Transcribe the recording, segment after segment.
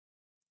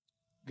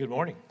Good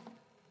morning.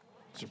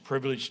 It's a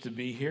privilege to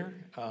be here.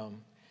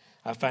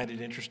 I find it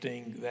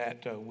interesting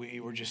that we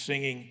were just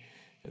singing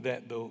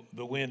that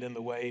the wind and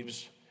the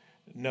waves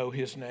know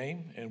his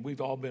name, and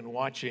we've all been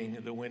watching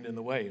the wind and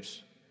the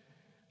waves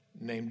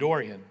named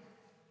Dorian. You know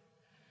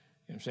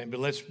what I'm saying? But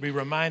let's be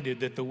reminded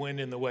that the wind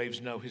and the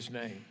waves know his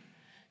name.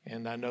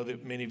 And I know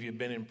that many of you have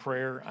been in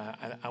prayer.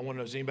 I want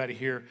to know, is anybody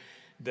here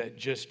that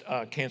just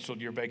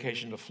canceled your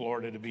vacation to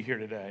Florida to be here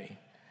today?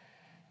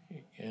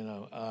 You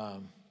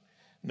know,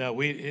 no,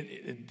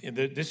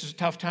 this is a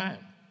tough time.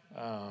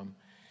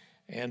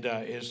 And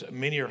as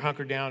many are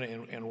hunkered down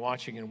and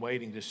watching and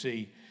waiting to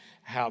see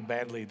how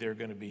badly they're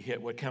going to be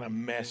hit, what kind of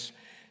mess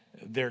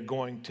they're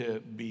going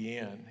to be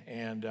in.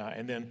 And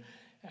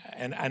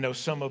I know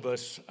some of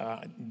us,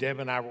 Deb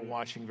and I were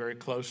watching very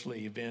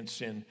closely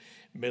events in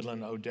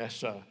Midland,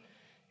 Odessa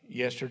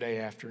yesterday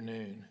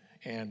afternoon.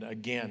 And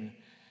again,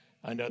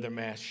 another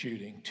mass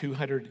shooting,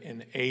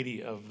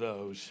 280 of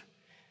those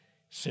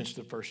since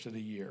the first of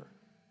the year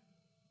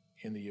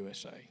in the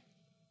USA.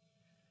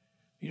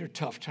 These are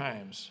tough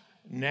times.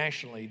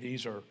 Nationally,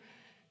 these are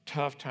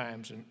tough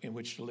times in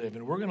which to live.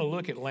 And we're going to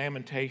look at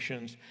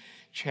Lamentations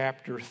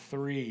chapter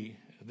 3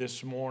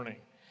 this morning.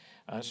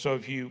 So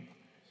if you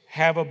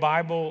have a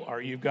Bible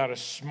or you've got a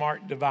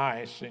smart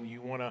device and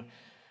you want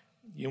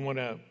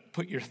to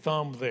put your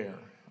thumb there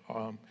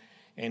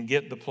and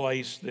get the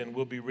place, then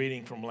we'll be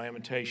reading from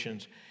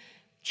Lamentations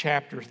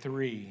chapter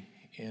 3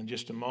 in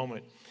just a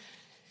moment.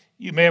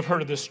 You may have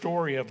heard of the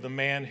story of the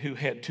man who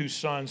had two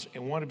sons,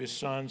 and one of his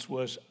sons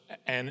was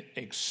an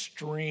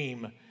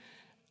extreme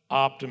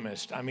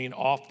optimist. I mean,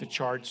 off the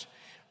charts,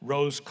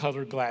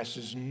 rose-colored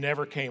glasses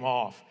never came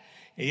off.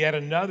 He had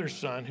another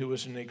son who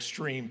was an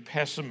extreme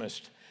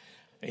pessimist.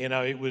 You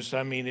know, it was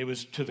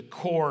to the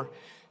core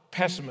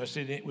pessimist.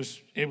 He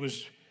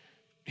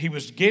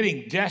was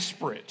getting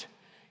desperate,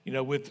 you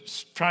know,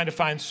 with trying to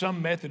find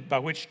some method by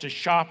which to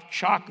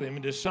shock them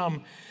into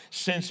some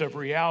sense of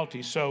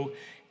reality. So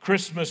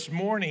Christmas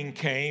morning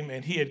came,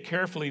 and he had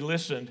carefully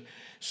listened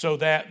so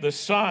that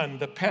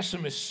the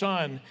pessimist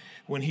son,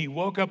 when he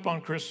woke up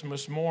on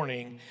Christmas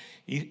morning,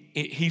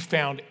 he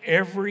found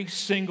every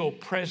single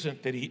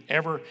present that he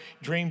ever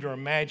dreamed or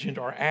imagined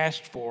or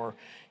asked for,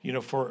 you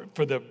know, for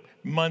the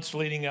months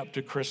leading up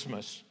to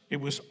Christmas. It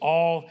was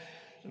all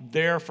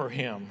there for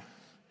him.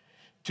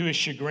 To his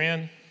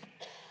chagrin,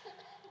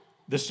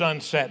 the son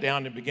sat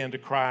down and began to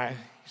cry,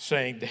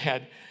 saying,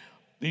 "Dad,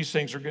 these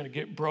things are going to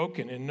get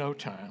broken in no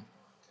time."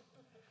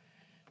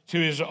 To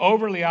his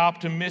overly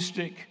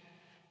optimistic,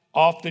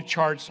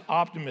 off-the-charts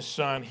optimist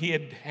son, he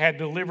had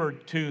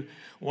delivered to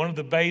one of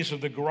the bays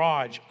of the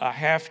garage a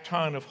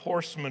half-ton of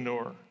horse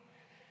manure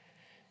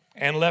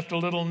and left a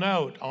little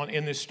note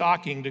in the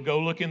stocking to go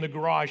look in the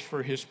garage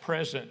for his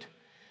present.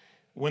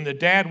 When the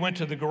dad went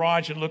to the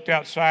garage and looked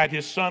outside,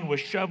 his son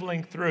was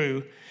shoveling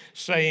through,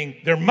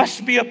 saying, "There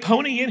must be a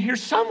pony in here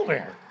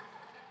somewhere."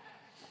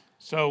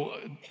 So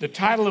the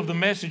title of the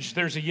message,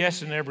 "There's a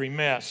yes in every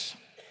mess."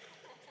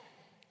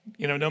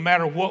 You know, no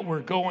matter what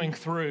we're going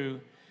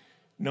through,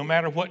 no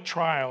matter what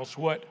trials,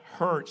 what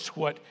hurts,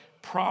 what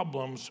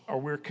problems are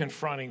we're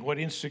confronting, what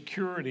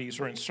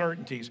insecurities or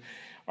uncertainties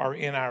are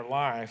in our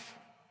life,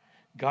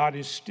 God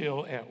is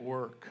still at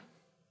work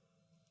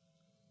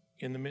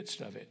in the midst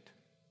of it.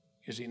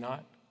 Is he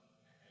not?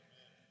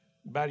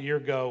 About a year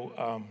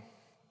ago,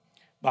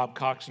 Bob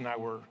Cox and I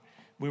were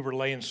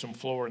laying some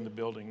floor in the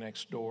building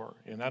next door.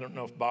 And I don't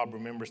know if Bob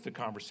remembers the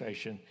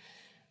conversation.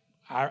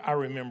 I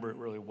remember it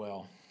really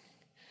well.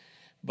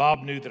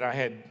 Bob knew that I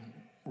had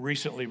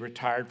recently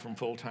retired from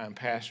full-time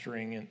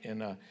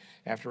pastoring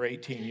after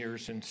 18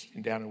 years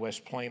down in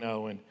West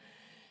Plano.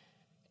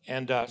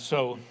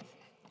 So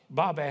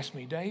Bob asked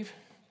me, "Dave,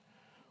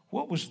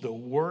 what was the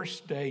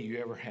worst day you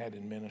ever had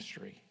in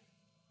ministry?"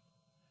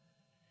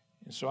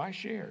 And so I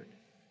shared.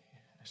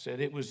 I said,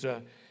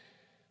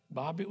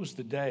 Bob, it was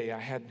the day I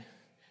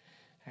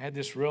had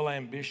this real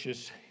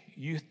ambitious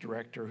youth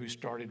director who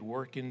started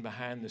working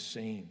behind the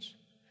scenes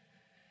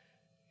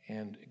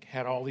and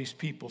had all these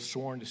people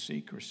sworn to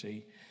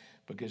secrecy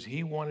because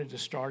he wanted to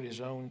start his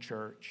own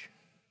church.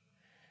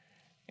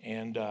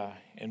 And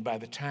by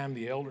the time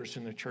the elders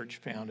in the church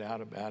found out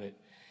about it,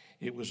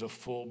 it was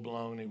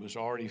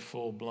already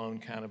full-blown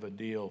kind of a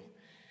deal.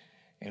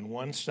 And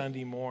one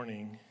Sunday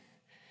morning,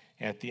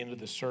 at the end of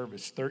the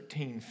service,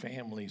 13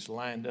 families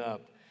lined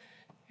up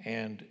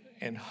and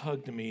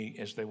hugged me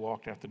as they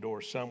walked out the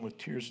door, some with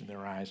tears in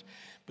their eyes,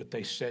 but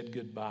they said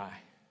goodbye.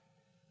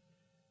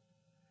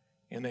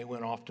 And they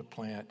went off to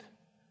plant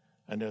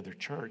another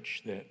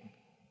church that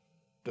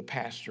the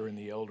pastor and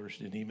the elders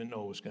didn't even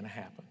know was going to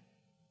happen.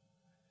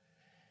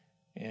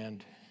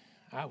 And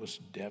I was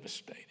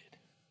devastated.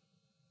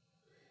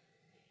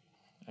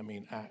 I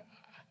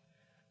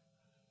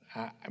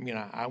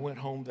went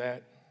home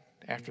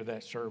after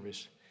that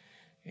service,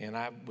 and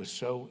I was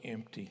so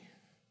empty,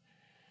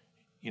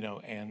 you know.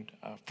 And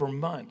for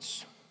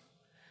months,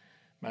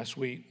 my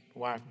sweet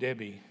wife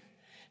Debbie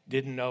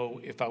didn't know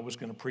if I was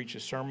going to preach a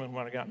sermon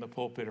when I got in the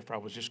pulpit or if I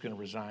was just going to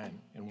resign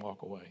and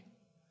walk away,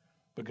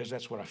 because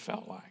that's what I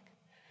felt like.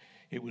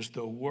 It was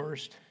the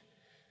worst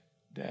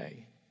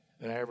day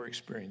that I ever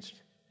experienced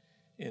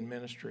in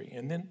ministry.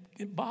 And then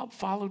Bob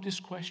followed this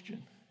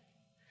question.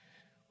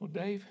 Well,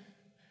 Dave,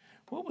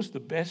 what was the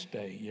best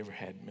day you ever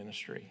had in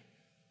ministry?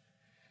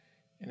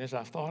 And as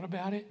I thought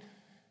about it,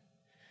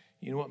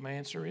 you know what my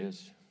answer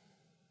is?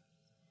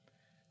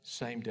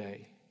 Same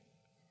day.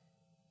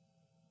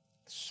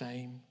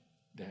 Same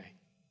day.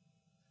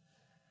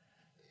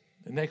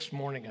 The next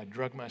morning, I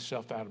drug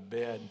myself out of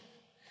bed.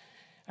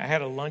 I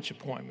had a lunch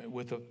appointment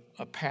with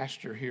a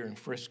pastor here in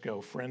Frisco,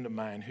 a friend of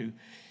mine who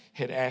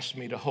had asked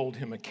me to hold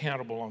him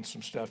accountable on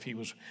some stuff he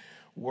was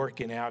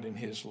working out in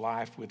his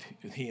life with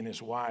he and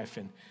his wife.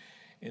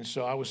 And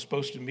so I was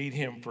supposed to meet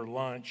him for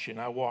lunch, and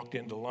I walked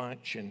into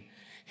lunch, and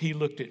he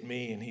looked at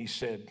me and he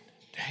said,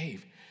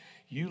 Dave,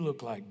 you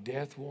look like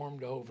death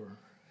warmed over.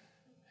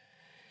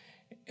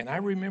 And I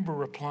remember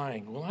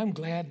replying, well, I'm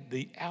glad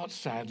the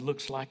outside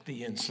looks like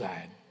the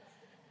inside.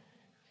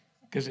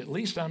 Because at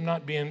least I'm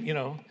not being,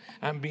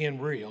 I'm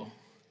being real.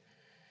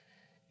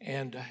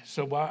 And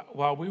so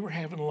while we were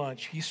having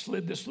lunch, he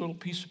slid this little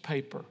piece of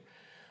paper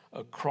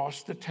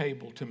across the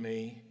table to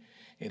me.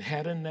 It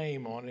had a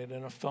name on it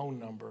and a phone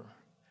number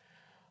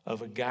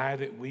of a guy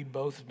that we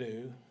both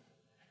knew,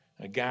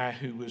 a guy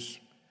who was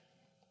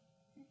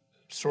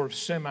sort of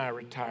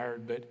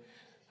semi-retired, but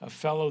a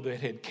fellow that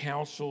had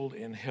counseled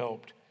and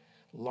helped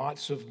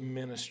lots of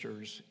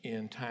ministers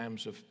in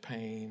times of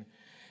pain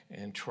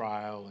and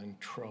trial and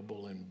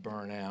trouble and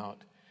burnout.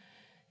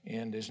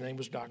 And his name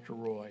was Dr.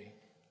 Roy.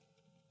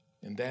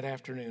 And that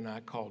afternoon,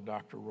 I called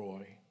Dr.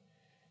 Roy,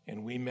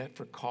 and we met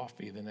for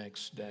coffee the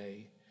next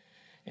day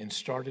and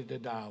started a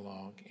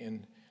dialogue.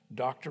 And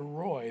Dr.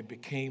 Roy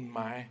became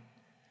my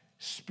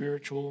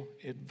spiritual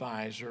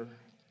advisor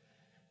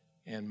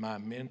and my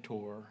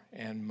mentor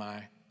and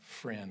my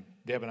friend.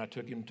 Deb and I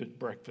took him to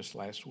breakfast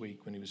last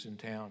week when he was in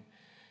town.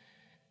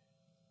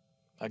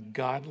 A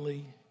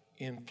godly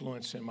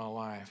influence in my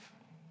life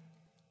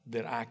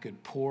that I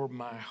could pour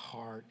my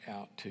heart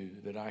out to,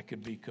 that I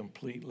could be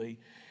completely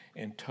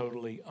and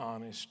totally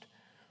honest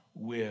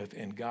with.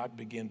 And God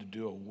began to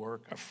do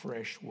a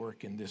fresh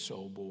work in this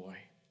old boy.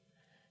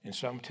 And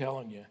so I'm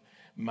telling you,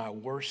 my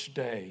worst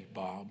day,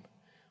 Bob,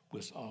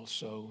 was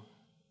also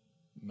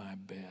my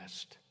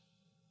best,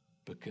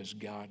 because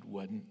God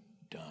wasn't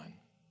done.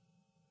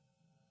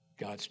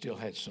 God still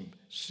had some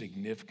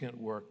significant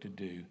work to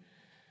do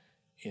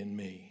in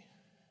me.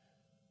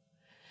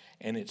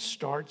 And it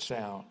starts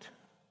out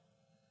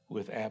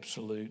with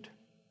absolute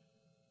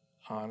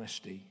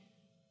honesty.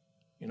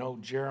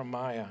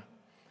 Jeremiah,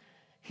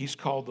 he's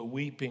called the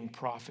weeping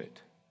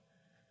prophet.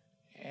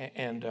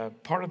 And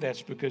part of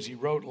that's because he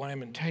wrote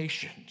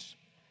Lamentations,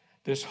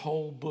 this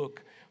whole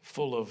book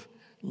full of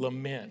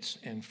laments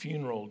and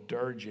funeral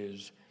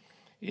dirges.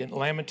 In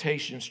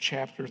Lamentations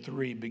chapter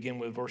 3, begin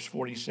with verse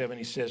 47,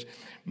 he says,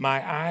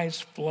 my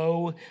eyes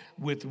flow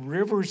with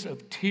rivers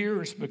of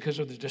tears because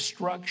of the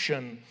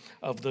destruction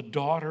of the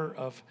daughter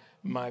of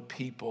my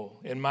people.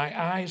 And my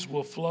eyes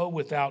will flow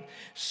without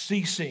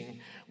ceasing,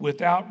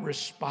 without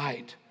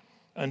respite,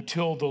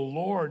 until the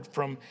Lord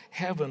from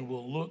heaven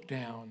will look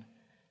down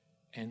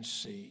and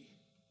see.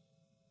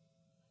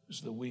 Is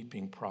the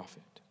weeping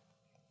prophet.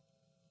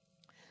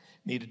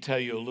 Need to tell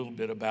you a little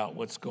bit about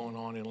what's going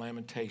on in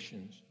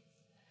Lamentations.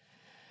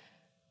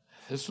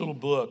 This little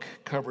book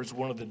covers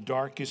one of the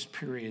darkest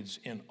periods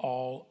in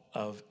all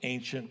of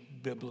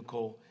ancient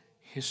biblical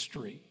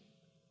history.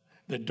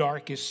 The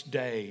darkest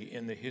day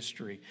in the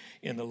history,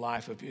 in the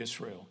life of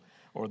Israel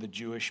or the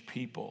Jewish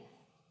people.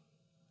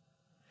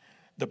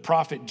 The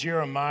prophet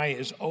Jeremiah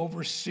is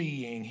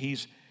overseeing,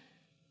 he's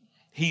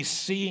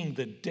seeing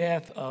the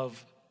death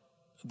of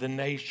the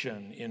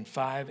nation in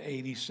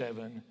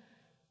 587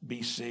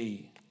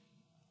 BC.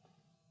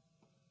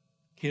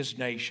 His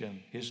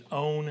nation, his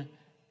own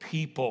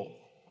people.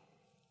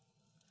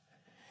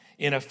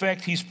 In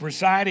effect, he's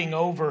presiding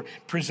over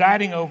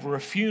a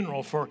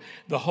funeral for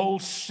the whole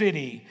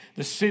city,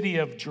 the city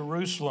of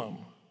Jerusalem.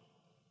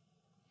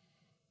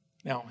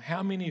 Now,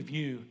 how many of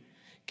you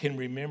can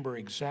remember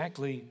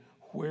exactly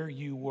where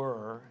you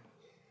were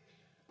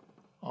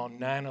on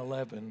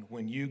 9/11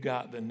 when you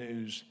got the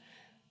news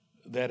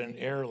that an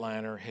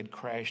airliner had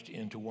crashed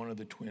into one of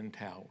the Twin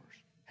Towers?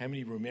 How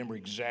many remember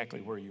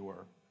exactly where you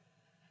were?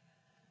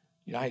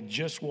 I had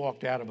just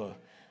walked out of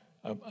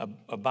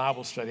a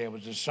Bible study. I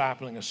was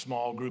discipling a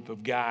small group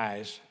of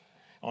guys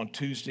on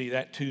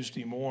that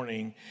Tuesday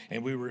morning,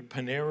 and we were at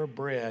Panera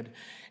Bread,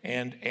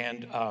 and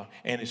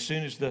as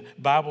soon as the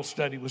Bible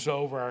study was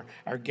over,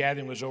 our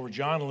gathering was over,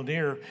 John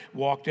Lanier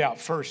walked out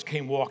first,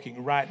 came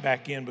walking right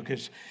back in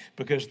because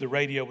the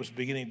radio was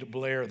beginning to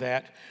blare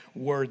that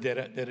word that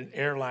an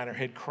airliner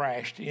had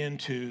crashed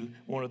into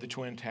one of the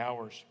Twin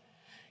Towers.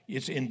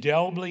 It's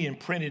indelibly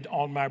imprinted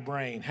on my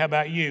brain. How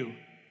about you?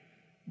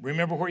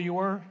 Remember where you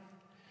were?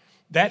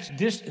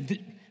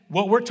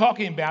 What we're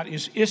talking about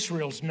is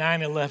Israel's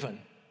 9/11.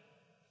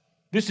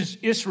 This is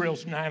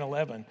Israel's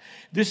 9/11.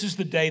 This is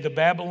the day the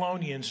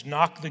Babylonians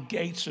knock the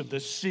gates of the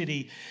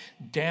city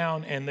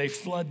down and they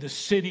flood the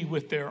city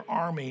with their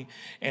army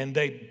and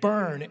they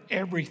burn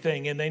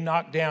everything and they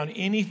knock down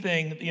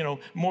anything,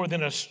 more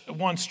than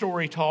one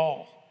story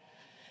tall.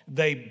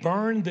 They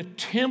burned the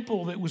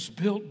temple that was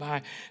built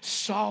by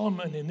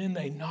Solomon and then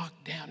they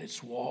knocked down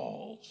its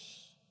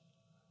walls.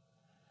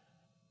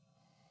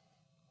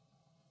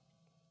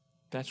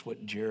 That's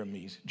what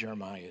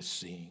Jeremiah is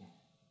seeing.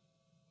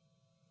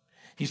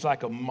 He's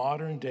like a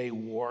modern-day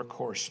war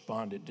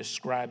correspondent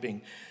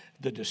describing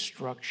the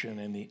destruction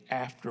and the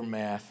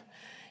aftermath,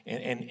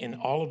 and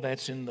all of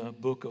that's in the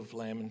book of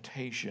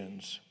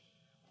Lamentations.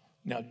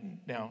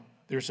 Now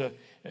there's a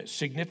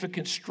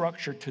significant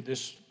structure to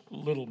this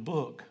little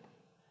book.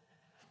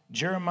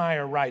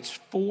 Jeremiah writes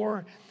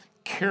 4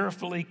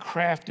 carefully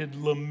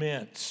crafted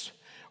laments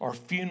or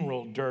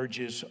funeral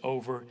dirges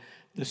over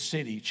the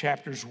city.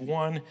 Chapters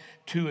 1,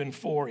 2, and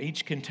 4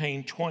 each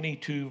contain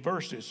 22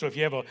 verses. So if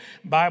you have a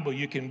Bible,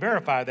 you can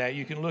verify that.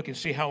 You can look and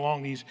see how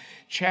long these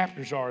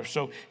chapters are.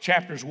 So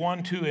chapters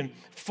 1, 2, and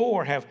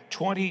 4 have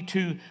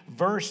 22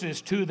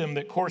 verses to them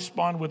that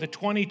correspond with the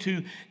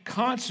 22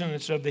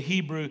 consonants of the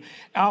Hebrew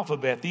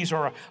alphabet. This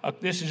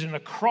is an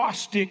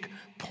acrostic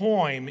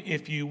poem,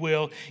 if you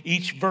will,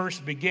 each verse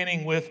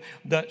beginning with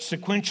the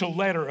sequential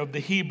letter of the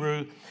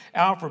Hebrew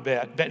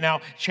alphabet. But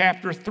now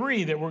chapter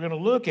 3 that we're going to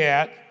look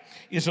at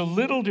is a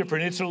little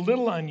different. It's a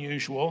little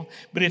unusual,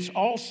 but it's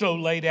also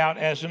laid out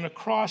as an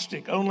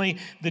acrostic. Only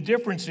the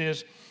difference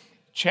is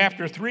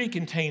chapter 3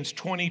 contains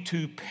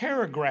 22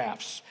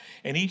 paragraphs,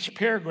 and each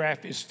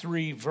paragraph is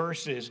 3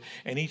 verses,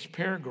 and each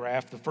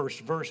paragraph, the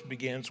first verse,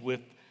 begins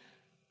with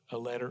a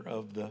letter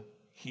of the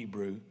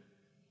Hebrew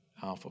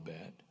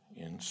alphabet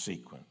in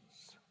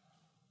sequence.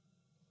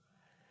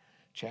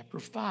 Chapter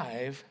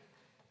 5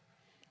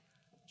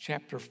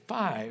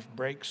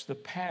 breaks the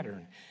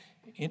pattern.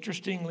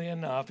 Interestingly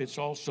enough, it's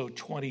also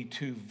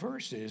 22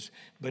 verses,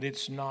 but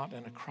it's not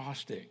an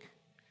acrostic.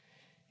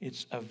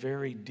 It's a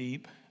very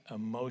deep,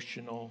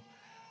 emotional,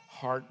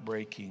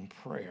 heartbreaking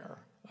prayer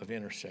of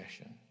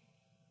intercession,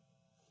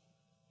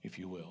 if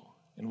you will.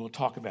 And we'll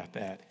talk about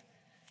that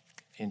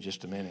in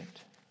just a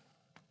minute.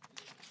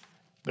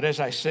 But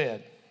as I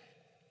said,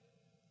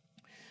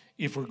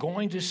 if we're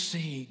going to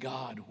see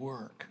God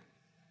work,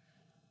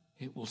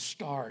 it will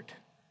start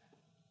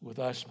with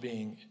us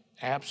being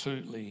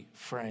absolutely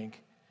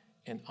frank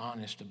and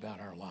honest about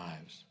our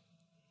lives,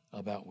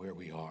 about where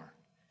we are.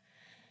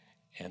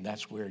 And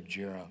that's where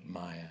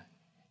Jeremiah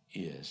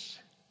is.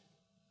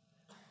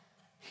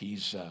 He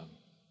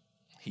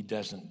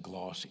doesn't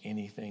gloss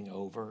anything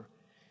over.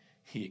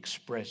 He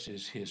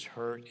expresses his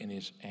hurt and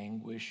his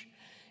anguish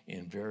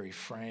in very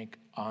frank,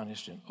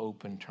 honest, and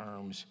open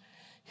terms.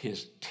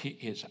 His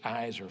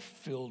eyes are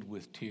filled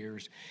with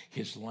tears.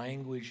 His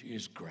language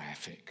is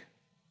graphic.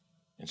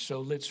 And so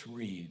let's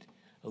read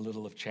a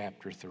little of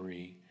chapter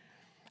 3.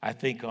 I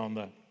think on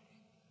the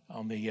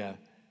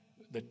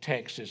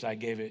text as I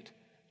gave it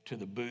to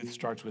the booth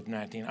starts with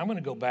 19. I'm going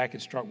to go back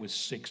and start with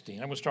 16.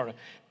 I'm going to start a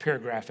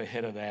paragraph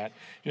ahead of that,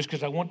 just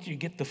because I want you to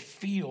get the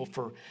feel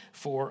for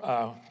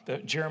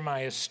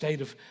Jeremiah's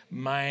state of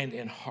mind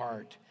and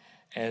heart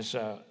as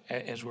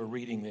we're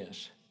reading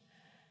this.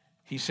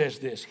 He says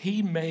this: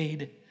 "He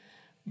made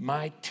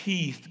my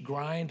teeth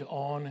grind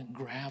on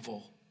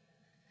gravel.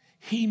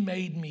 He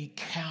made me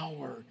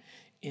cower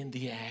in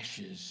the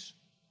ashes.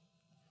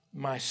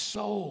 My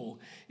soul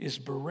is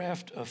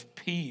bereft of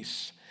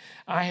peace.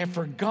 I have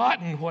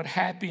forgotten what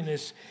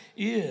happiness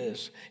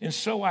is. And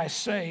so I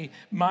say,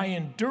 my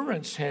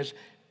endurance has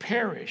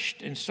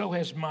perished, and so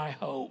has my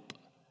hope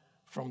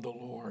from the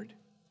Lord.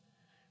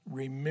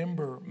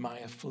 Remember my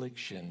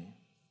affliction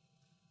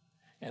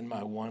and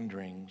my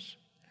wanderings,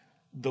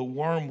 the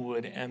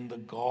wormwood and the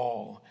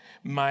gall.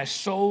 My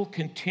soul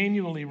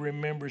continually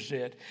remembers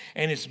it,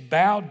 and it's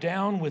bowed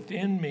down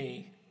within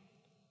me.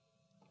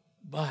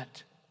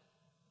 But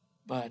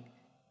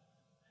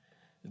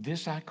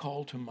this I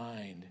call to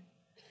mind,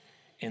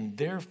 and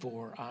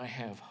therefore I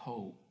have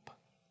hope.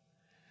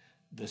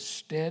 The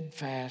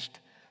steadfast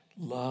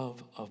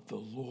love of the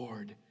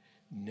Lord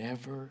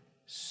never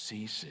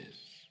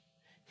ceases.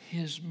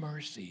 His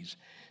mercies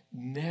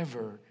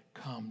never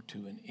come to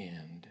an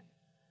end.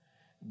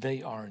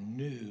 They are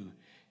new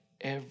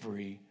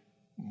every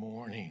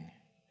morning.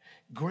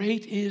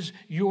 Great is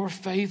your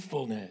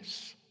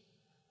faithfulness.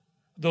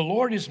 The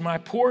Lord is my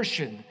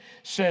portion,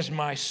 says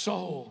my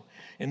soul,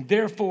 and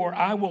therefore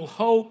I will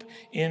hope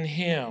in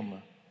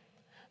him.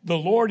 The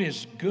Lord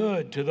is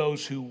good to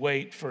those who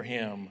wait for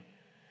him,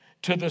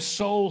 to the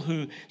soul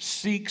who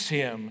seeks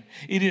him.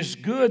 It is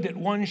good that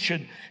one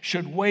should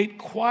wait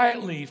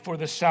quietly for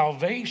the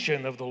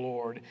salvation of the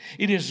Lord.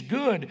 It is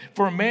good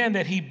for a man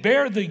that he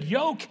bear the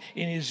yoke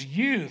in his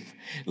youth.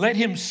 Let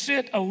him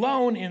sit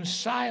alone in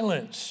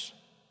silence.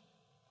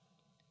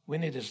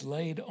 When it is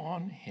laid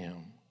on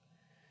him,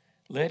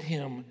 let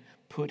him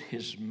put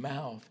his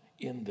mouth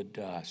in the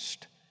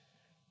dust.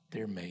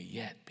 There may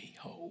yet be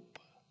hope."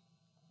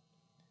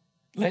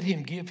 Let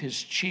him give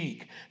his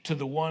cheek to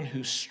the one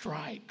who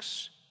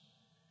strikes.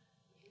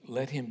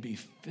 Let him be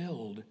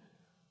filled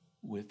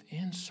with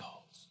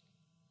insults.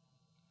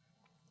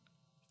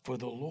 For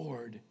the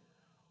Lord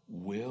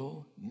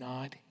will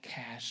not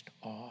cast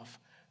off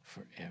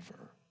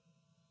forever.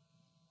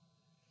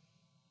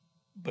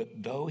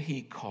 But though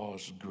he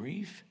cause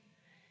grief,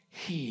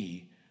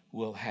 he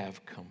will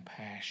have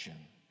compassion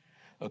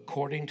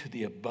according to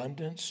the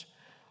abundance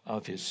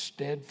of his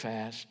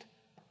steadfast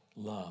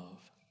love.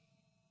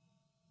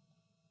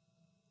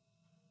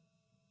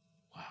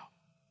 Wow.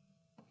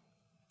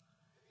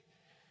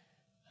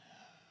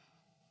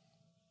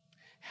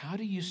 How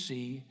do you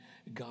see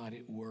God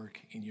at work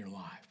in your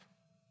life?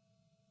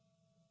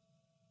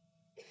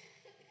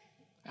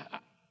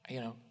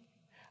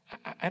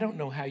 I don't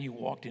know how you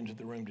walked into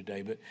the room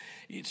today, but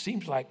it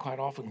seems like quite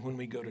often when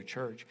we go to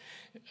church,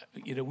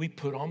 we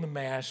put on the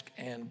mask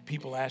and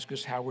people ask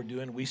us how we're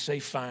doing. We say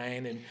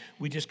fine, and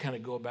we just kind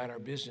of go about our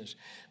business.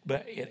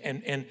 But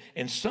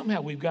and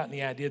somehow we've gotten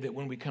the idea that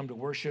when we come to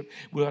worship,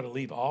 we ought to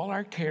leave all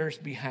our cares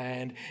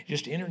behind,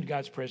 just enter into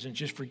God's presence,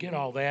 just forget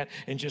all that,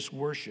 and just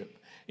worship.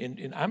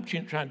 And I'm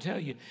trying to tell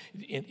you,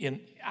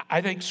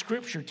 I think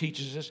Scripture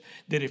teaches us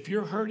that if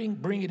you're hurting,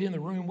 bring it in the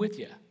room with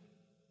you.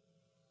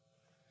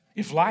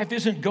 If life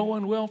isn't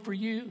going well for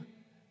you,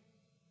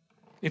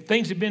 if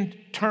things have been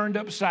turned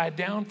upside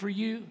down for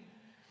you,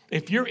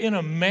 if you're in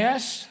a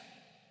mess,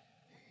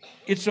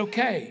 it's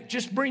okay.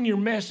 Just bring your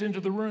mess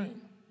into the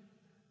room.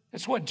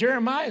 That's what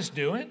Jeremiah's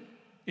doing,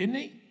 isn't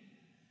he?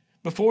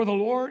 Before the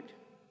Lord.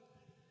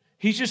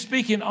 He's just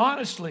speaking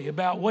honestly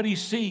about what he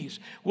sees,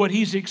 what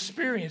he's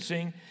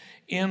experiencing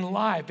in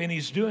life, and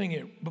he's doing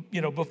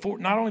it, before,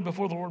 not only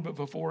before the Lord, but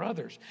before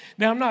others.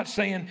 Now, I'm not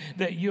saying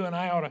that you and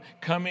I ought to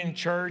come in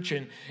church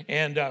and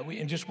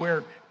just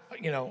wear,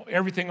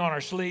 everything on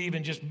our sleeve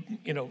and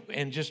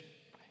just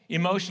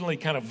emotionally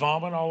kind of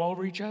vomit all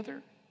over each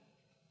other.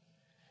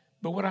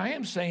 But what I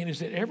am saying is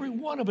that every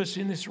one of us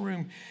in this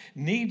room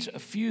needs a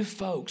few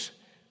folks,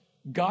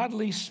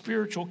 godly,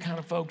 spiritual kind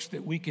of folks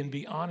that we can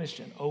be honest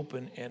and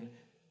open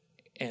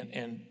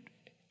and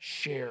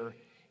share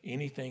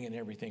anything and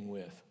everything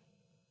with.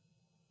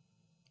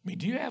 I mean,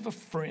 do you have a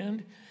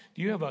friend?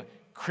 Do you have a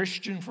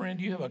Christian friend?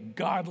 Do you have a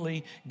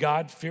godly,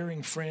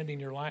 God-fearing friend in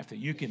your life that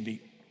you can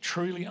be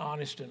truly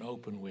honest and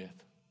open with?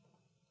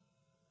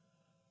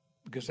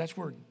 Because that's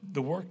where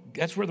the work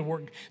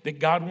that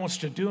God wants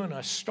to do in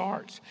us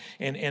starts.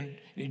 And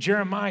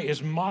Jeremiah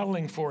is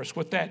modeling for us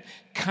with that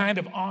kind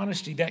of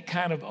honesty, that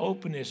kind of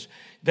openness,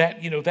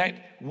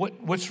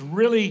 what's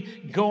really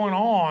going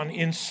on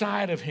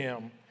inside of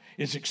him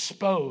is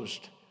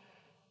exposed.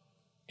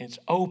 It's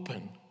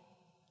open.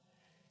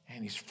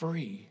 And he's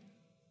free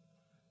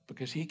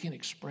because he can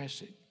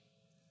express it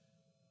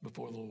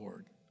before the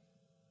Lord.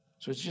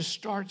 So it just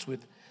starts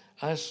with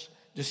us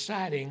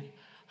deciding,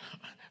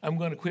 I'm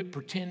going to quit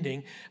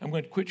pretending. I'm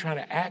going to quit trying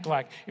to act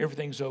like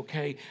everything's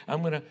okay. I'm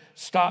going to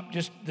stop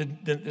just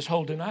this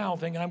whole denial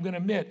thing, and I'm going to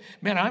admit,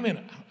 man, I'm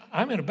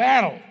in a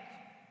battle.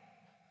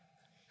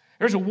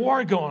 There's a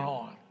war going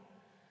on.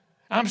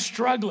 I'm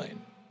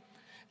struggling.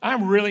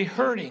 I'm really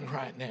hurting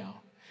right now.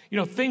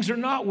 Things are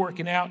not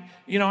working out.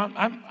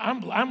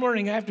 I'm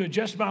learning I have to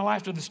adjust my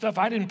life to the stuff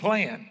I didn't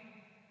plan.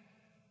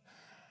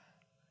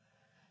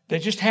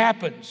 That just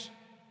happens.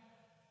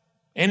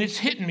 And it's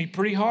hitting me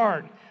pretty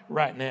hard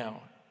right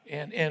now.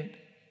 And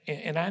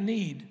I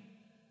need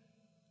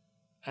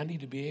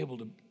to be able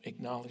to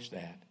acknowledge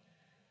that.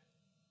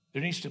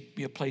 There needs to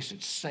be a place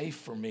that's safe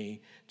for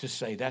me to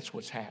say that's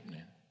what's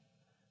happening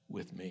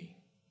with me.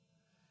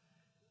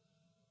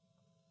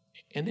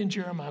 And then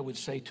Jeremiah would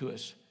say to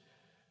us,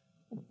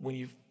 when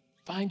you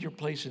find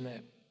yourself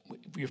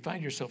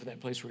in that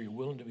place where you're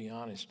willing to be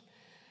honest,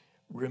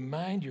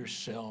 remind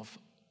yourself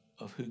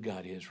of who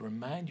God is.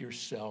 Remind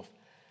yourself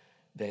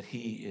that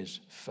he is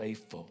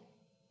faithful.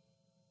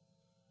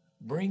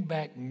 Bring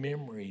back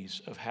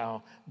memories of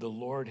how the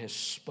Lord has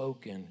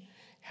spoken,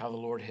 how the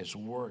Lord has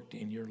worked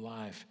in your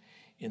life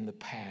in the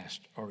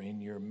past or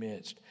in your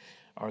midst.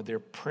 Are there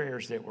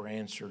prayers that were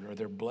answered? Are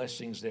there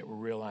blessings that were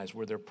realized?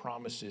 Were there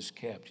promises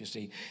kept? You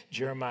see,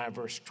 Jeremiah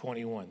verse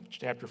 21,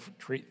 chapter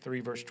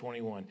 3, verse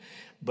 21.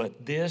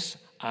 But this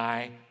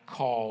I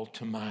call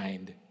to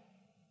mind.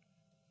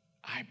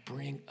 I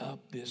bring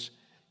up this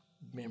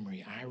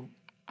memory.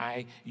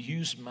 I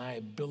use my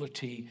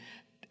ability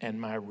and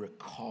my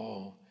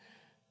recall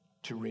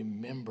to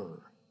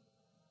remember.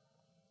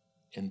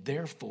 And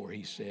therefore,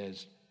 he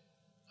says,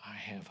 I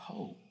have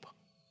hope.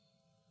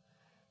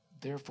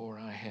 Therefore,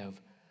 I have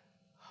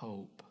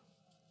hope.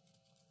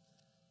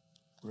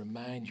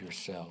 Remind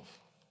yourself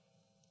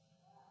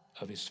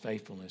of his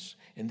faithfulness.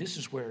 And this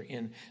is where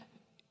in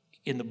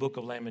the book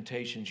of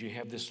Lamentations, you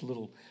have this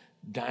little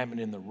diamond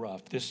in the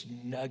rough, this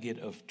nugget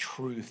of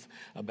truth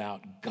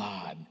about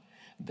God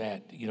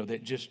that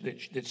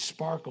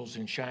sparkles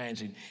and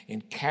shines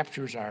and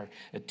captures our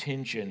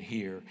attention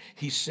here.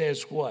 He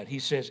says what? He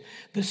says,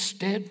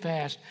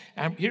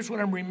 here's what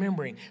I'm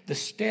remembering. The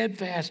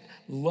steadfast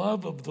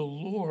love of the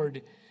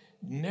Lord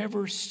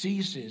never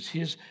ceases.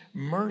 His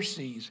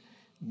mercies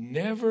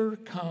never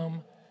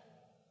come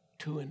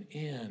to an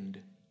end.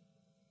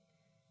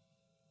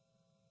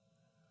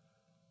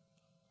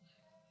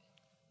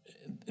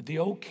 The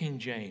old King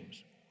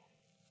James.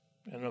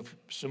 I don't know if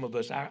some of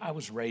us, I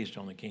was raised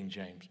on the King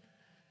James.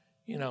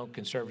 You know,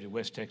 conservative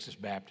West Texas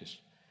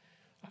Baptist.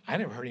 I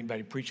never heard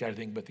anybody preach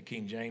anything but the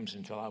King James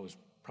until I was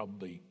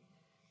probably,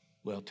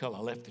 till I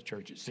left the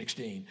church at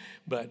 16.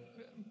 But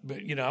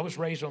you know, I was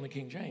raised on the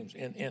King James.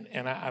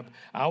 And I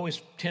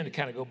always tend to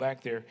kind of go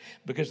back there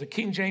because the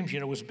King James, you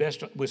know, was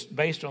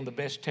based on the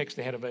best text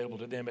they had available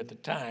to them at the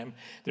time.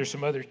 There's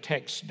some other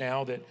texts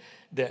now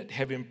that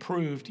have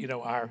improved, you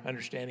know, our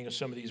understanding of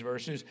some of these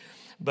verses.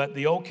 But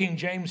the old King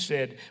James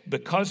said,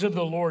 because of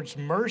the Lord's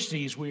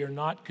mercies, we are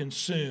not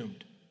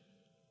consumed.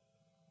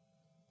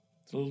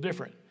 It's a little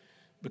different.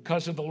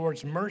 Because of the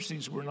Lord's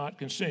mercies, we're not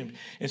consumed.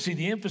 And see,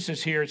 the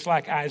emphasis here, it's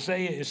like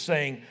Isaiah is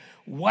saying,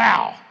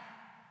 wow,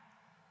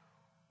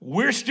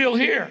 we're still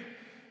here.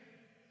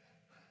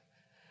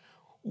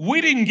 We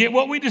didn't get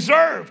what we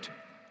deserved.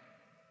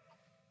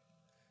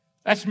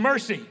 That's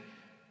mercy.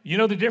 You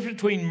know the difference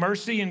between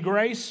mercy and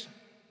grace?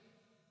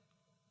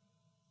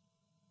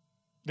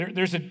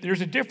 There's a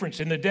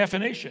difference in the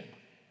definition.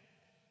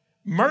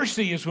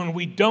 Mercy is when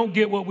we don't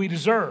get what we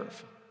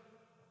deserve.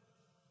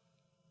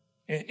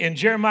 And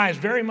Jeremiah is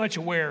very much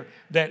aware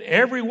that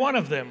every one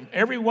of them,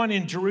 everyone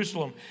in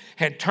Jerusalem,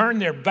 had turned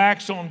their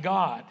backs on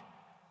God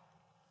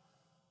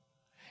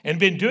and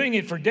been doing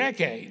it for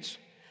decades.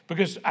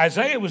 Because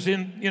Isaiah was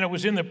in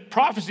the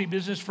prophecy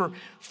business for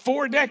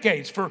 4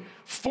 decades, for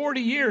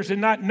 40 years,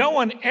 and no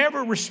one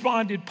ever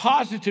responded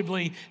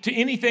positively to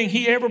anything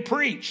he ever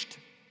preached.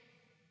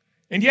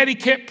 And yet he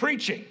kept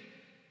preaching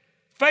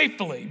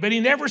faithfully, but he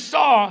never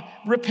saw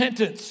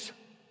repentance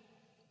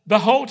the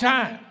whole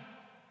time.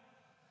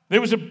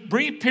 There was a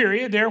brief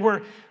period there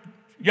where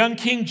young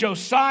King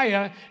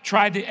Josiah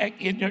tried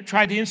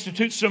to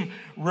institute some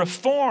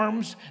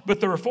reforms, but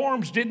the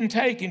reforms didn't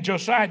take, and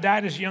Josiah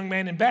died as a young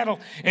man in battle,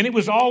 and it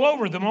was all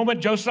over the moment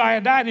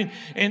Josiah died,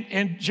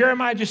 and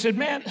Jeremiah just said,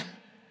 man,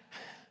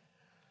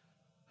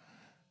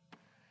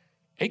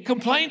 he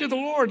complained to the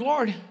Lord,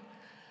 Lord,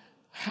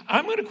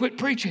 I'm going to quit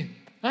preaching.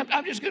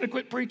 I'm just going to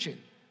quit preaching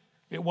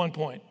at one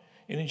point.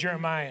 And in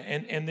Jeremiah,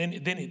 and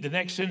then the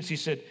next sentence he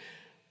said,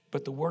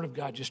 but the word of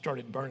God just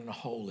started burning a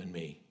hole in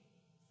me.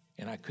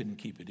 And I couldn't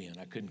keep it in.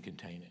 I couldn't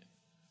contain it.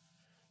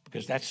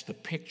 Because that's the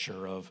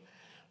picture of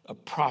a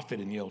prophet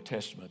in the Old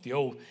Testament. The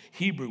old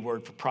Hebrew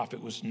word for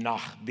prophet was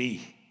nachbi.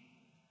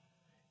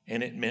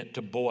 And it meant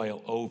to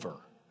boil over.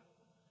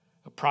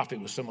 A prophet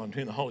was someone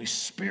whom the Holy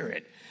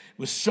Spirit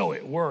was so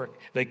at work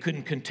they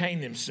couldn't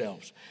contain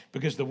themselves.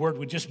 Because the word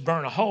would just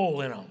burn a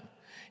hole in them.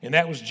 And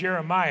that was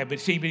Jeremiah.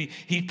 But see,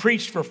 he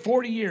preached for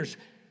 40 years.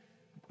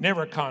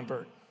 Never a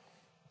convert.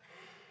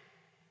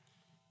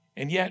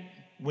 And yet,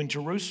 when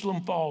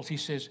Jerusalem falls, he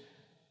says,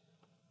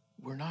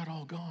 we're not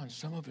all gone.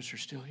 Some of us are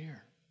still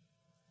here.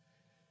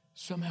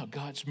 Somehow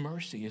God's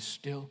mercy is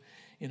still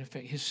in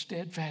effect. His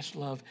steadfast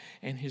love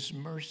and his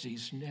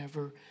mercies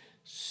never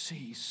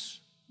cease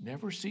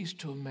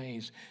to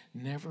amaze,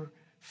 never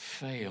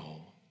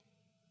fail.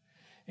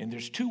 And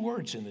there's 2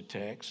 words in the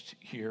text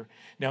here.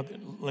 Now,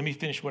 let me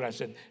finish what I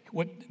said.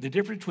 The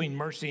difference between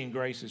mercy and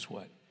grace is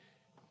what?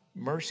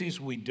 Mercy is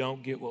we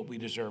don't get what we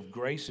deserve.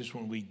 Grace is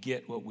when we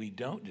get what we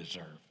don't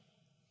deserve.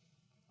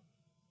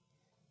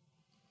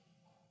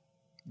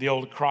 The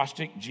old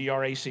acrostic,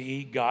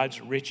 G-R-A-C-E, God's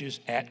riches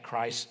at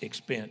Christ's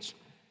expense.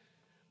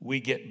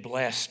 We get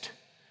blessed.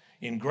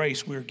 In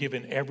grace, we're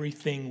given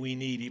everything we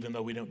need, even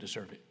though we don't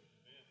deserve it.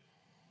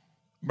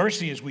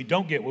 Mercy is we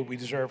don't get what we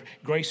deserve.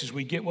 Grace is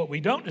we get what we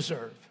don't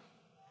deserve.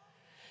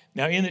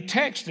 Now, in the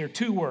text, there are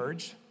 2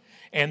 words,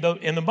 and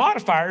the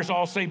modifiers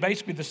all say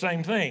basically the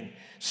same thing.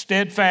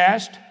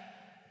 Steadfast,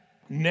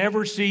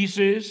 never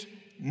ceases,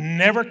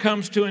 never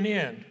comes to an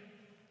end.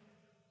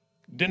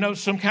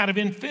 Denotes some kind of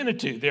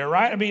infinitude there,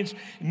 right? I mean,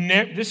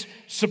 this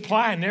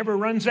supply never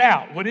runs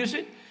out. What is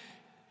it?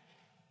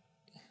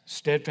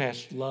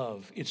 Steadfast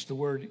love. It's the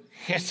word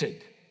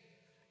hesed.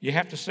 You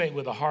have to say it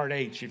with a hard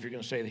H if you're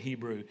going to say the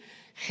Hebrew.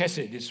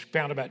 Hesed is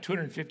found about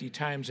 250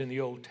 times in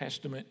the Old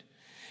Testament.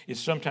 It's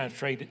sometimes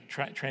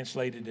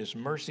translated as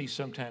mercy,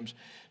 sometimes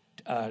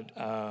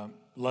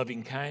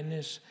loving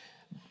kindness.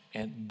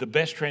 And the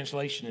best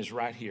translation is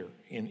right here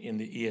in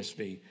the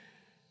ESV.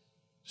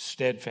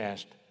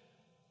 Steadfast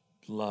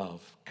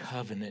love,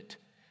 covenant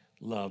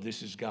love.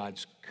 This is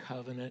God's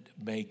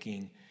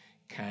covenant-making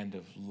kind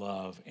of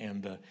love.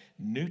 And the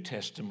New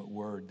Testament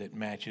word that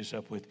matches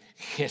up with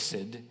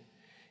chesed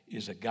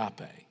is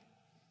agape,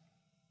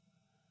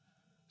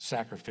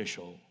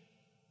 sacrificial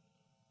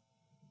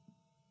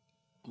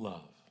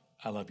love.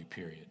 I love you,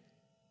 period.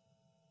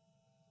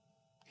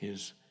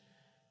 His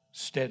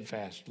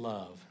steadfast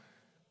love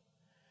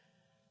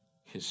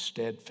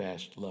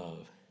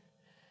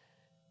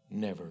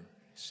never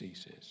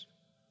ceases.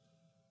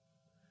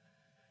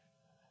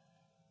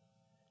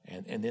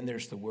 And then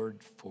there's the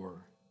word for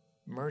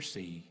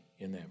mercy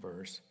in that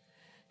verse.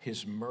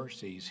 his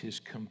mercies, his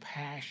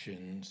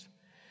compassions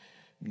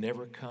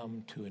never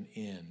come to an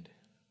end.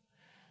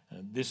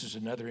 This is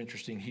another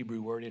interesting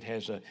Hebrew word. It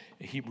has a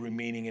Hebrew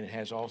meaning, and it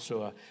has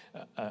also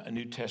a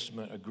New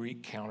Testament, a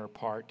Greek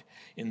counterpart.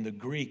 In the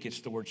Greek, it's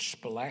the word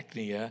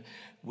splachnia,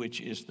 which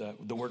is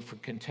the word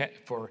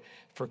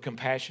for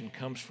compassion,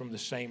 comes from the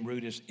same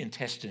root as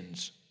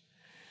intestines.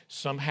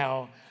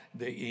 Somehow,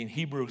 in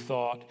Hebrew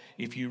thought,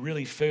 if you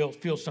really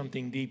feel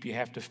something deep, you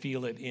have to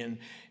feel it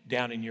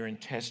down in your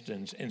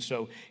intestines. And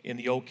so in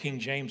the old King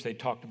James, they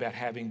talked about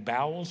having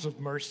bowels of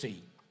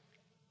mercy.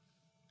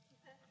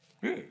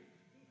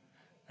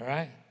 All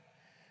right?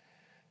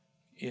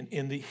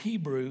 In the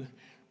Hebrew,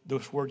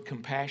 this word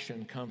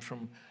compassion comes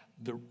from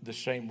the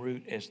same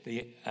root as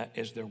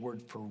their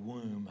word for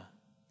womb,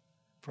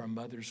 for a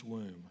mother's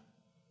womb.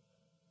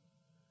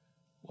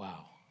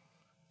 Wow.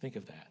 Think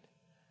of that.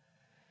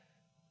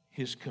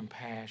 His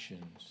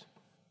compassions,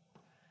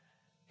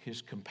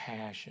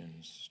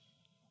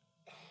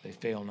 they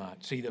fail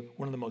not. See,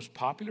 one of the most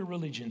popular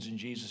religions in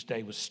Jesus'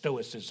 day was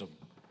Stoicism.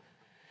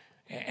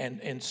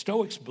 And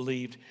Stoics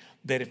believed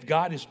that if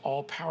God is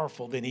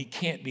all-powerful, then he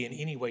can't be in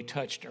any way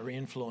touched or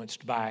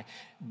influenced by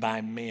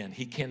men.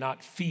 He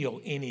cannot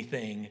feel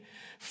anything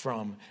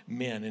from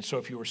men. And so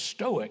if you were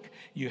Stoic,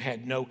 you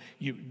had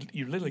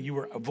you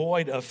were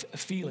void of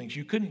feelings.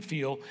 You couldn't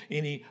feel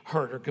any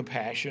hurt or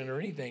compassion or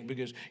anything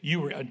because you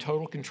were in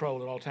total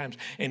control at all times.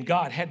 And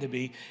God had to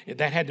be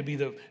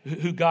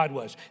who God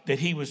was, that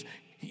he was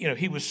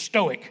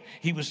stoic.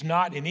 He was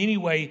not in any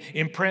way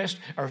impressed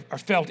or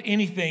felt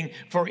anything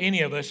for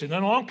any of us. And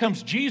then along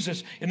comes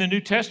Jesus in the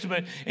New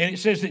Testament, and it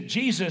says that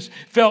Jesus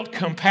felt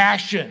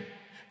compassion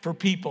for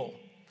people.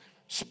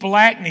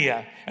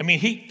 Splachnia. I mean,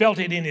 he felt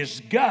it in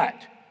his gut.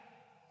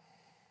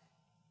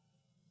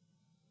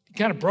 He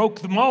kind of broke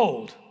the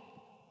mold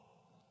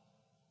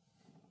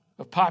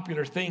of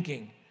popular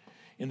thinking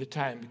in the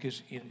time,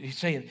 because he's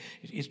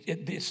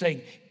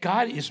saying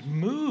God is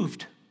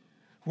moved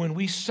when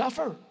we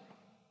suffer.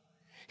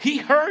 He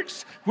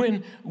hurts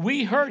when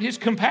we hurt. His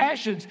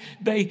compassions,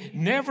 they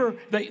never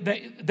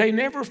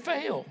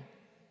fail.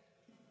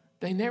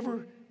 They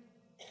never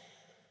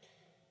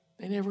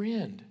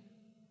end.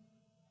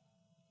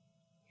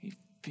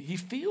 He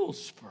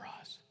feels for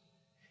us.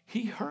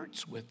 He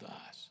hurts with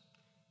us.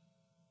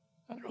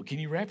 I don't know, can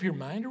you wrap your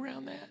mind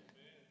around that?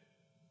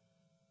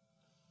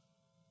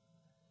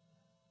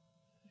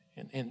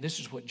 And this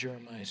is what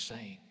Jeremiah is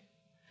saying.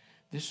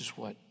 This is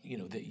what,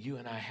 that you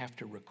and I have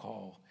to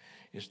recall,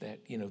 is that,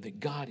 that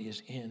God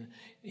is in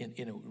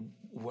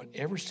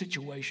whatever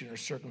situation or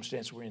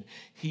circumstance we're in,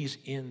 he's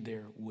in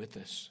there with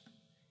us.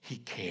 He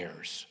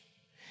cares.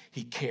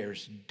 He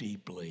cares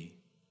deeply.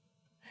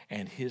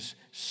 And his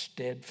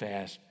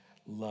steadfast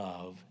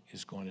love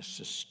is going to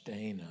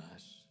sustain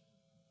us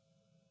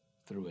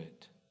through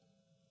it.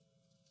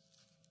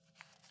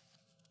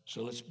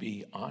 So let's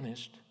be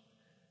honest.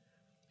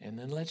 And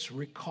then let's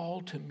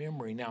recall to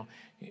memory. Now,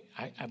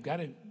 I've got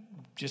to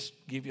just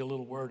give you a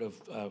little word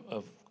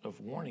of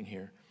warning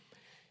here.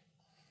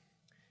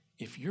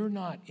 If you're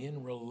not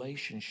in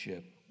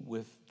relationship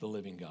with the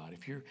living God,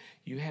 if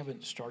you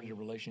haven't started a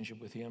relationship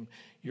with him,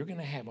 you're going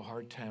to have a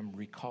hard time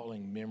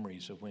recalling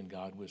memories of when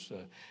God was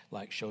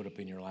showed up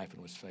in your life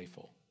and was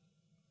faithful,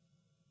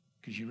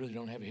 because you really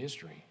don't have a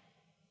history.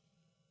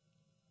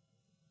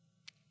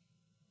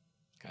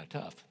 Kind of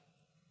tough.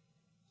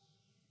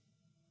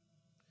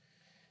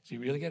 So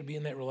you really got to be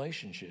in that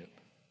relationship,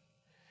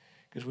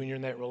 because when you're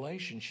in that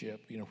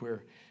relationship,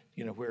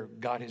 where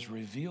God has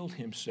revealed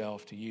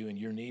himself to you and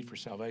your need for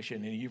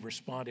salvation, and you've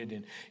responded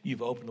and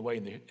you've opened the way,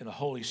 and the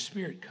Holy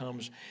Spirit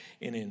comes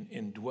and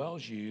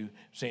indwells you,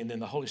 saying then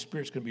the Holy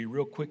Spirit's going to be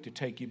real quick to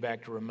take you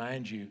back to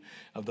remind you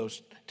of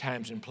those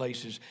times and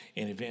places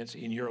and events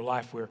in your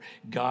life where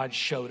God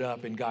showed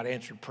up and God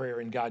answered prayer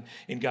and God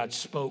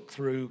spoke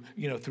through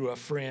a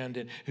friend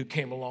and who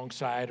came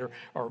alongside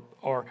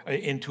or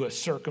into a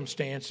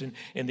circumstance,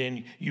 and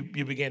then you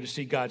began to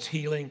see God's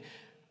healing.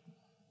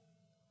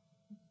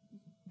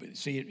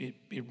 See,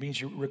 it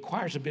means it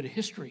requires a bit of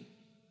history.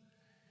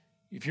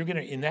 If you're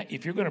going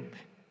to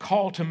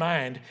call to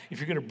mind, if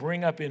you're going to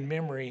bring up in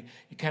memory,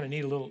 you kind of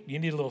need a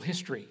little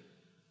history,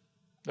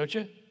 don't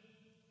you?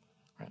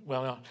 Right.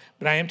 Well,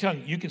 but I am telling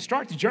you, you can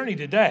start the journey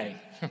today.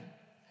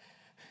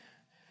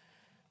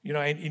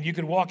 And you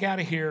could walk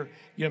out of here,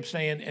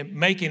 and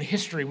making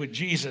history with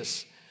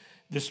Jesus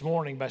this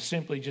morning by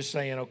simply just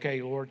saying, okay,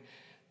 Lord,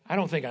 I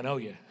don't think I know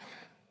you,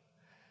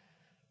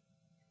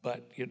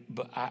 but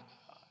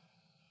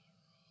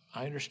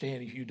I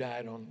understand if you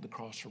died on the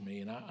cross for me,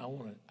 and I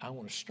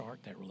want to start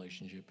that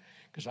relationship,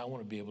 because I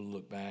want to be able to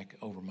look back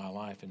over my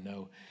life and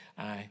know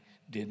I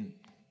didn't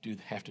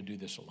have to do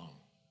this alone.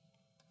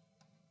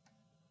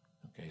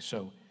 Okay,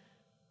 so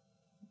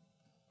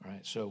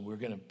we're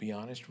going to be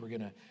honest. We're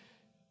going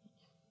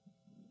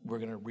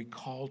to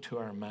recall to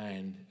our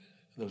mind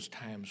those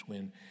times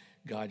when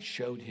God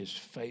showed his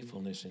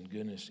faithfulness and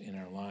goodness in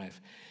our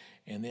life.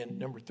 And then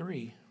number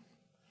 3,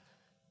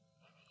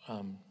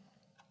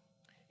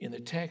 in the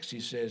text,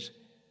 he says,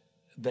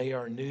 they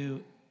are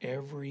new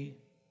every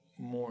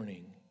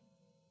morning.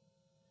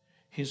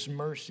 His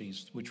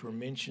mercies, which were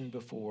mentioned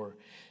before,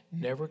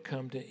 never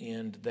come to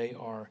end. They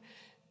are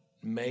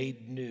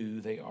made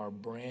new. They are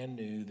brand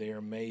new. They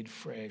are made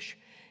fresh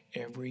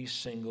every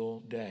single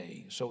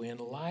day. So in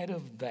light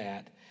of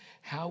that,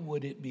 how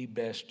would it be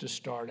best to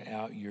start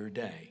out your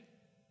day?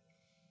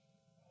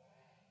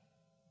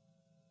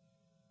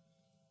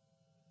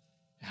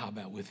 How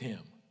about with him?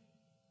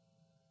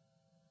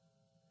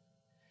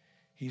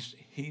 He's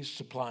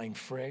supplying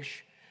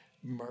fresh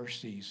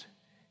mercies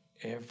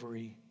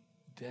every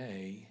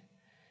day.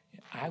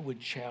 I would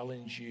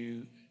challenge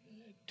you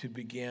to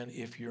begin,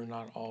 if you're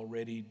not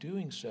already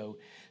doing so,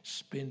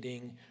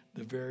 spending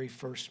the very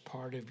first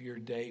part of your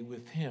day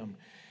with him.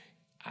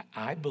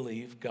 I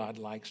believe God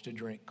likes to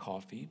drink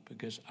coffee,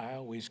 because I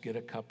always get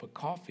a cup of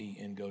coffee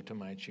and go to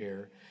my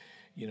chair,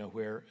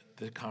 where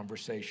the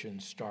conversation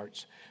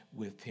starts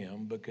with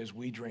him, because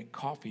we drink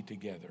coffee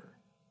together.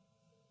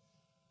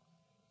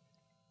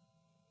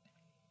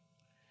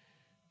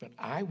 But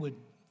I would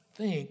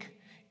think,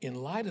 in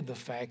light of the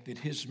fact that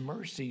his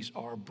mercies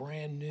are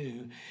brand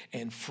new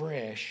and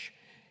fresh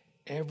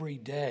every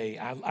day.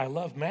 I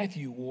love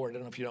Matthew Ward. I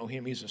don't know if you know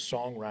him. He's a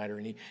songwriter,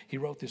 and he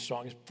wrote this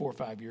song 4 or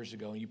 5 years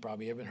ago, and you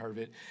probably haven't heard of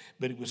it,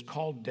 but it was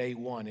called Day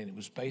One, and it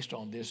was based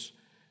on this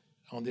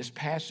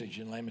passage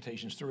in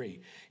Lamentations 3.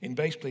 And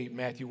basically,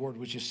 Matthew Ward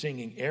was just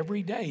singing,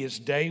 every day is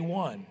day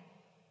one.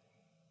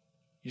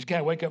 You just got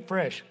to wake up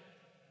fresh,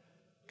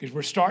 because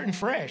we're starting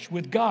fresh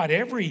with God.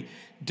 Every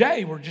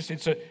day,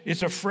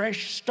 it's a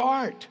fresh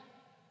start.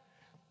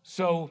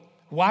 So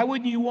why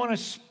wouldn't you want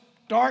to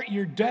start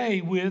your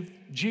day with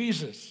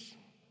Jesus?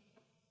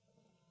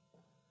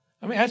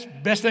 I mean, that's the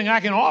best thing I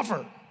can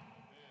offer,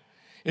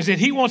 is that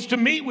he wants to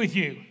meet with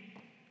you.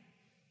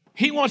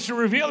 He wants to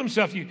reveal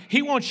himself to you.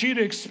 He wants you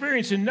to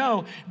experience and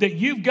know that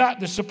you've got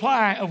the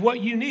supply of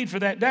what you need for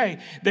that day,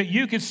 that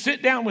you could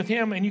sit down with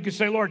him and you could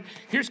say, Lord,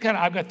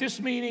 I've got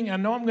this meeting. I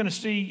know I'm going to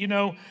see,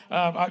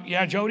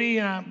 Jody,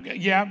 I'm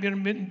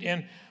going to,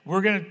 and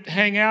we're going to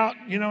hang out,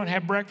 and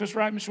have breakfast,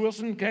 right, Mr.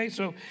 Wilson? Okay,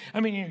 so,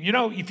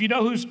 if you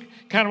know who's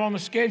kind of on the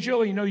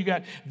schedule, you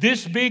got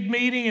this big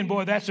meeting, and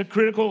boy, that's a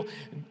critical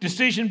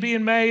decision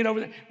being made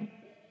over there.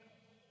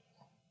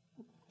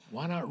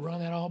 Why not run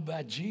that all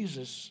by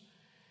Jesus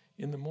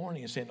in the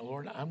morning and saying,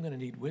 Lord, I'm going to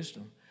need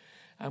wisdom.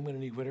 I'm going to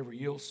need whatever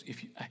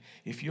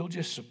if you'll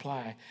just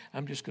supply,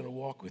 I'm just going to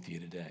walk with you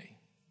today.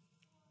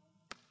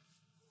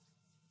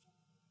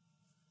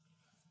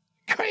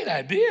 Great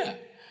idea.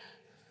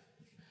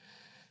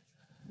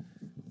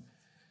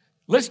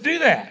 Let's do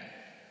that.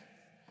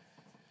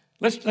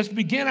 Let's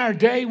begin our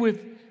day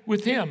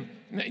with him.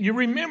 You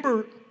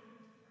remember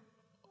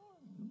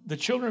the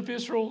children of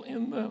Israel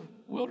in the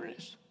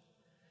wilderness?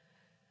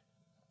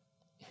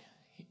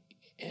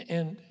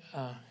 And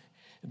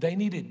they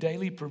needed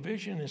daily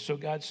provision. And so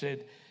God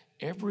said,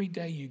 every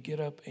day you get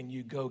up and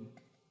you go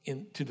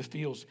into the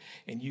fields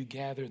and you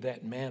gather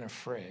that manna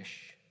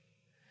fresh.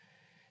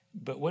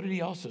 But what did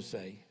he also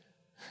say?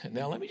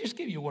 Now, let me just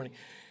give you a warning.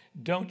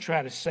 Don't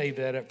try to save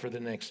that up for the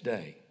next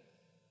day.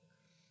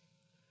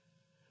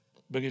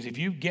 Because if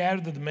you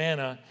gather the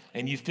manna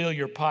and you fill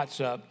your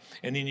pots up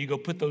and then you go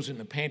put those in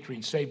the pantry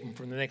and save them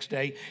for the next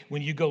day,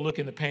 when you go look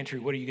in the pantry,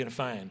 what are you going to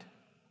find?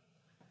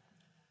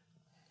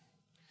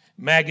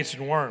 Maggots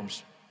and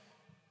worms.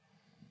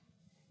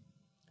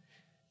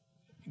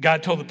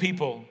 God told the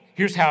people,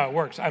 here's how it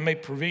works. I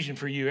make provision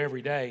for you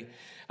every day.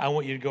 I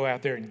want you to go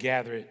out there and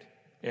gather it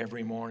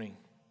every morning.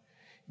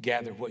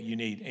 Gather what you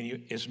need.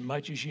 And as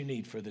much as you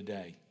need for the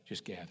day,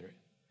 just gather it.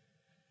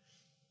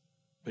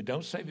 But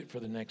don't save it for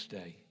the next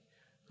day.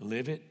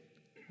 Live it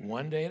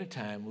one day at a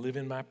time. Live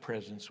in my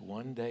presence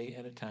one day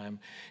at a time.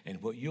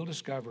 And what you'll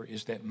discover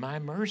is that my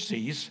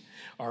mercies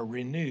are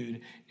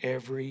renewed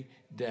every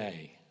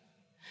day.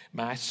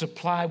 My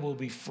supply will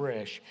be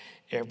fresh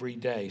every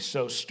day.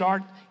 So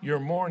start your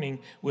morning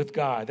with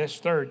God. That's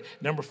third.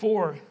 Number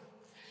 4,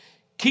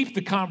 keep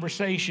the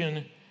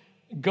conversation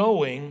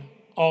going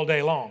all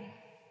day long.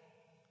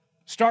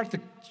 Start the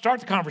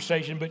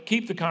conversation, but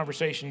keep the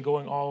conversation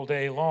going all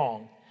day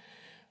long.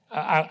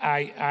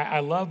 I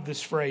love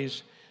this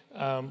phrase,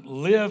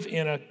 live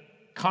in a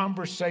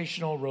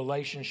conversational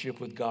relationship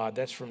with God.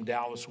 That's from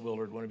Dallas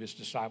Willard, one of his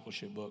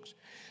discipleship books.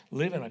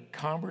 Live in a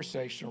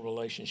conversational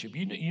relationship.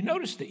 You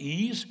notice the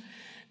ease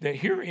that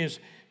here is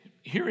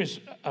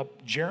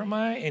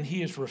Jeremiah, and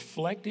he is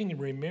reflecting and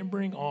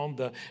remembering on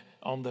the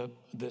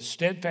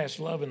steadfast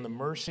love and the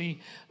mercy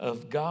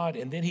of God,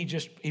 and then he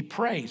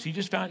prays. He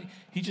just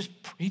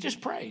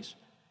prays.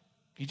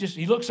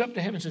 He looks up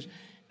to heaven and says,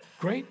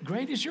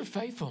 "Great is your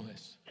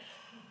faithfulness."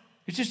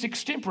 It's just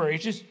extemporary.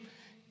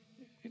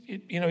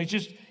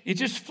 It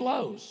just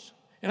flows.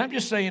 And I'm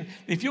just saying,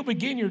 if you'll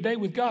begin your day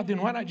with God,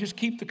 then why not just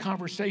keep the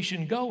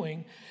conversation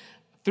going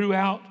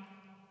throughout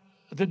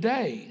the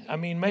day? I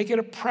mean, make it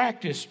a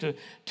practice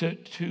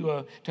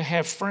to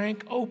have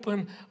frank,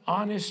 open,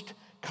 honest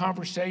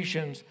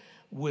conversations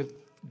with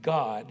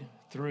God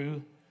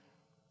through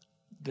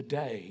the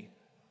day.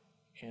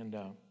 And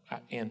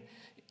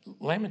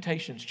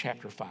Lamentations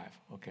chapter 5,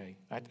 okay?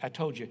 I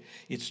told you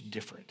it's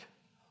different.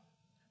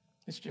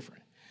 It's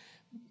different.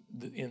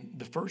 In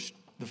the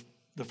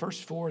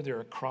first four,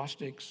 they're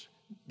acrostics.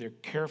 They're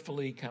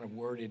carefully kind of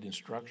worded and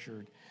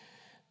structured.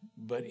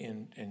 But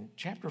in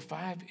chapter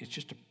 5, it's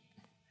just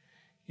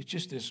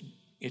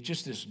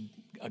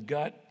a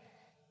gut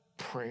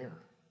prayer.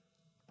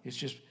 It's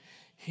just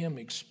him.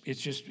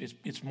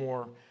 It's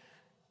more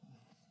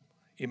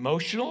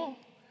emotional,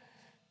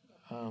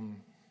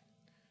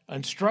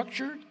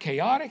 unstructured,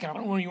 chaotic. I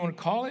don't know what you want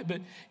to call it,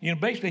 but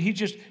basically he's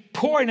just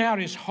pouring out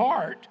his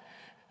heart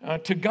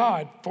to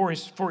God for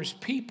his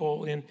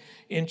people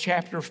in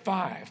chapter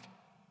 5.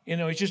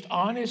 It's just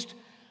honest,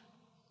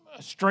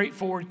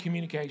 straightforward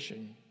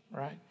communication,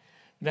 right?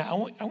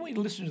 Now, I want you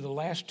to listen to the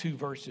last two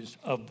verses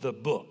of the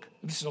book.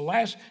 This is the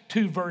last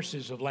two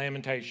verses of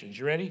Lamentations.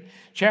 You ready?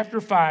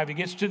 Chapter 5, it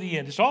gets to the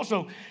end. It's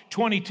also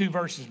 22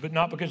 verses, but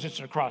not because it's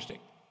an acrostic.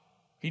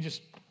 He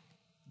just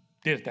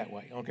did it that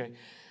way, okay?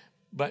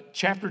 But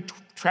chapter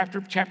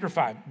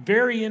 5,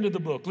 very end of the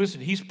book, listen,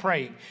 he's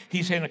praying.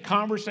 He's in a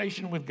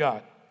conversation with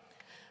God.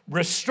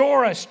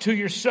 Restore us to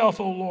yourself,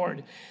 O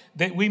Lord,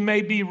 that we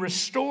may be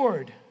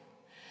restored.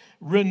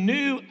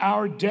 Renew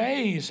our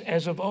days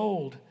as of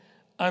old,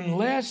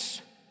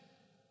 unless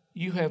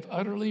you have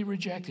utterly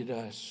rejected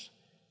us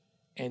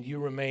and you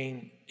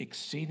remain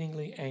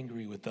exceedingly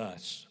angry with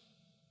us.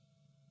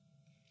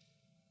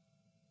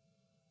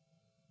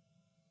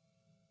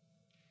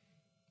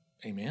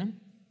 Amen?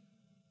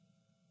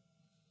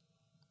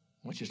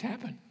 What just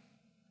happened?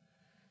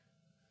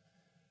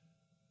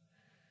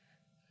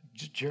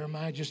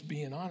 Jeremiah just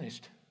being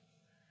honest.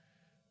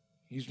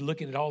 He's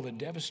looking at all the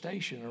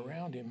devastation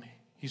around him.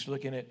 He's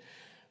looking at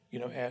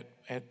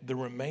the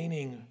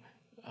remaining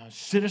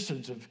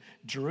citizens of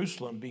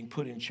Jerusalem being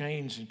put in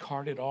chains and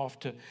carted off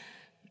to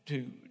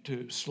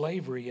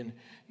slavery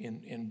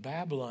in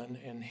Babylon.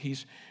 And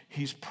he's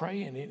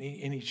praying,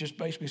 and he's just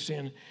basically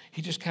saying,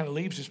 he just kind of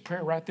leaves his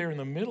prayer right there in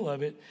the middle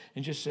of it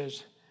and just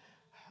says,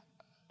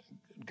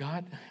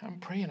 God, I'm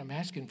praying, I'm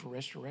asking for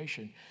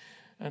restoration.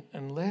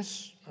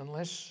 Unless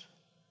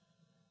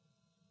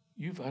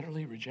you've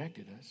utterly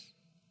rejected us.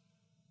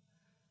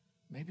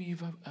 Maybe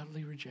you've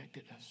utterly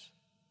rejected us.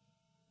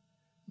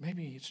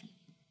 Maybe it's,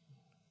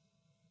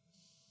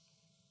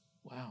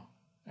 wow,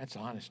 that's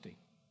honesty.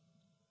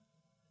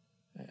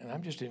 And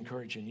I'm just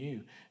encouraging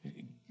you.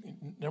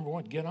 Number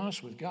one, get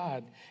honest with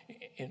God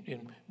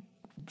and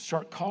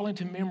start calling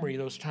to memory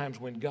those times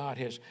when God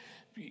has,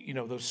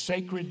 those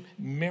sacred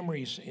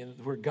memories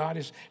where God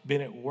has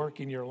been at work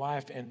in your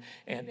life, and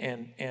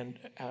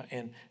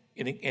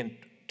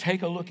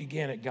take a look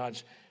again at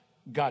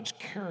God's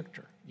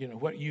character.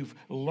 What you've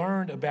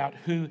learned about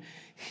who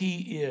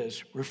he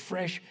is.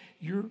 Refresh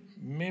your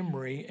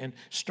memory and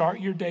start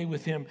your day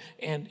with him,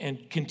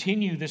 and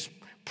continue this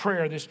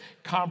prayer, this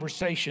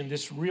conversation,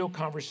 this real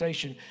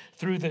conversation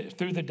through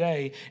the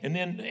day. And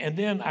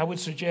then I would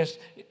suggest,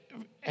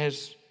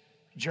 as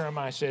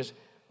Jeremiah says,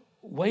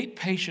 wait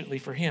patiently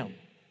for him.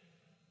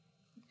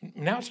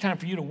 Now it's time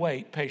for you to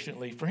wait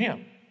patiently for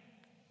him.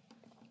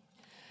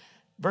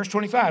 Verse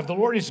 25, the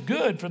Lord is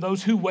good for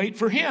those who wait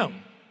for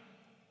him,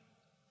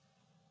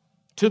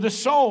 to the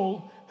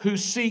soul who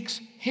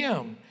seeks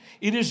him.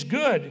 It is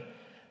good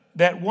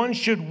that one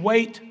should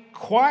wait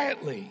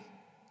quietly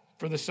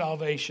for the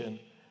salvation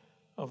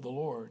of the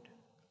Lord.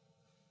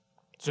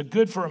 It's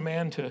good for a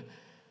man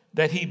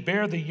that he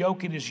bear the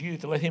yoke in his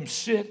youth, let him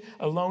sit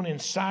alone in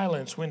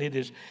silence when it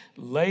is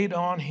laid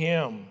on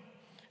him.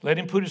 Let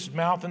him put his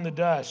mouth in the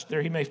dust,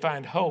 there he may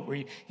find hope,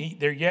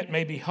 there yet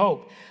may be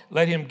hope.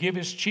 Let him give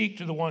his cheek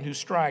to the one who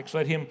strikes.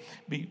 Let him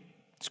be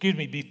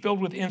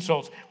filled with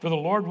insults, for the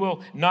Lord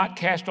will not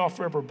cast off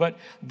forever. But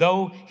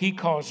though he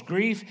cause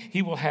grief,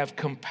 he will have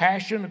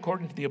compassion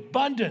according to the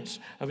abundance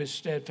of his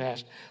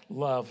steadfast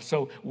love.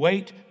 So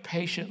wait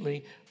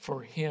patiently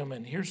for him.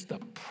 And here's the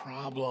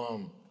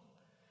problem.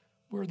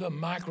 We're the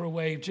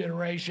microwave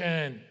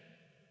generation,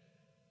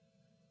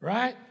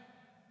 right?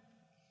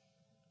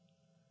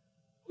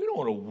 We don't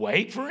want to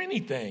wait for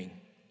anything.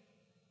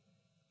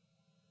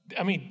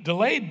 I mean,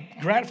 delayed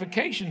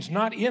gratification's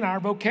not in our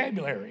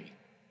vocabulary,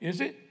 is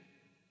it?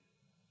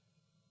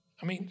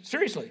 I mean,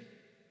 seriously.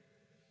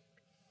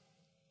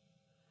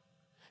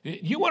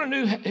 You want to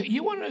know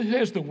who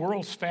has the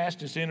world's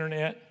fastest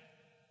internet?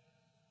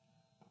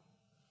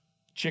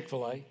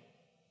 Chick-fil-A.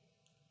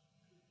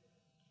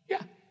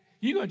 Yeah,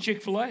 you go to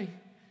Chick-fil-A.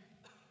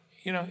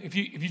 If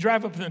you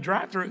drive up in the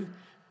drive-thru,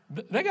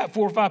 they got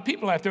 4 or 5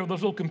 people out there with those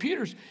little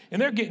computers, and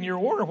they're getting your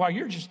order while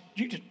you just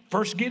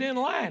first get in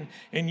line,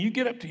 and you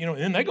get up to, and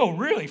then they go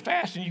really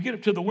fast, and you get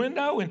up to the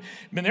window, and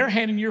they're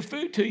handing your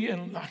food to you,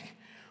 and like,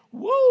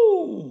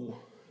 whoa.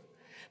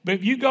 But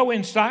if you go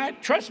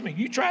inside, trust me,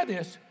 you try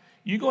this.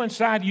 You go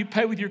inside, you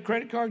pay with your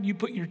credit card, you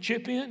put your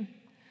chip in. You know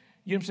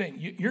what I'm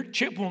saying? Your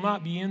chip will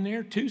not be in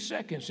there 2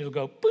 seconds. It'll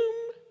go, boom,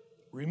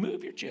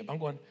 remove your chip. I'm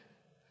in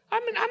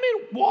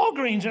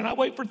Walgreens, and I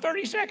wait for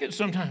 30 seconds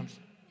sometimes.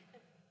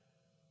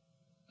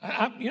 You know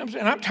what I'm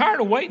saying? I'm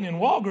tired of waiting in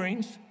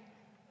Walgreens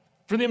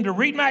for them to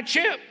read my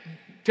chip.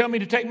 tell me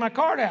to take my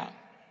card out.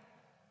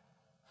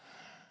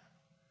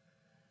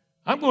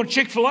 I'm going to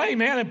Chick-fil-A,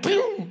 man, and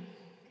boom.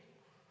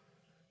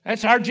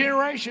 That's our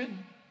generation,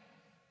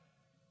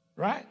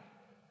 right?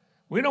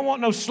 We don't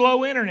want no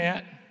slow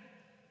internet,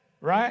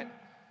 right?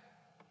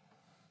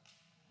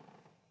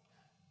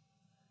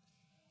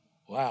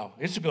 Wow,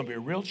 this is going to be a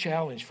real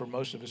challenge for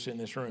most of us in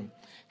this room.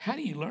 How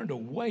do you learn to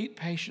wait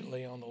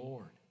patiently on the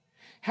Lord?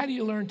 How do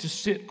you learn to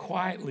sit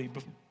quietly?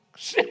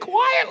 Sit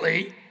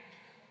quietly?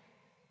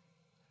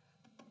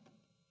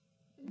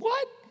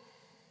 What?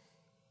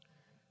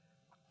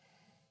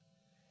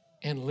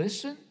 And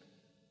listen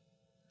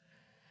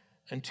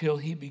until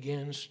he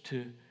begins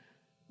to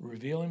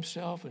reveal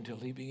himself, until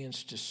he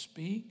begins to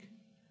speak,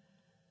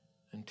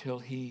 until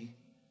he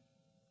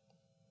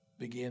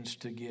begins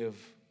to give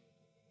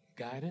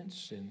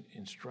guidance and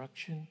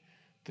instruction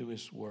through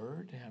his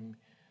word. I'm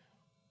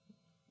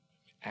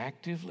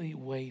actively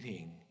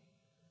waiting.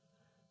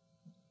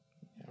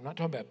 I'm not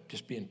talking about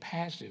just being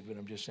passive, but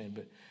I'm just saying,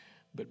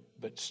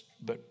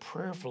 but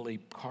prayerfully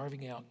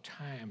carving out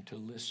time to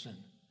listen.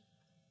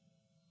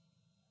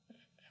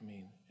 I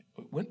mean,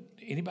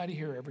 anybody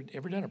here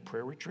ever done a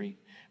prayer retreat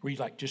where you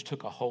just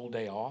took a whole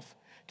day off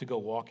to go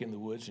walk in the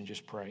woods and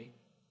just pray?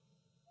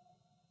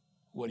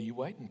 What are you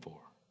waiting for?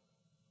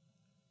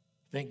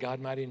 Think God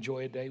might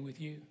enjoy a day with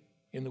you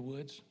in the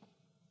woods?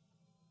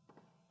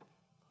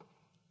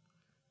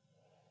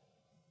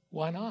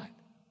 Why not?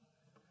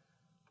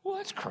 Well,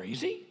 that's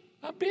crazy.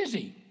 I'm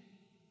busy.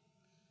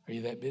 Are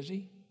you that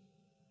busy?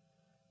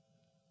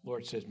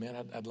 Lord says, man,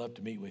 I'd love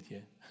to meet with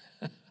you.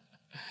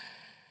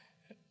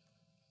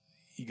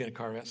 You going to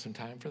carve out some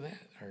time for that?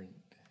 Or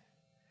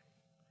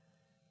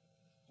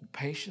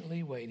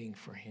patiently waiting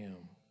for him.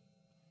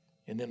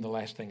 And then the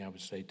last thing I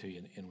would say to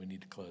you, and we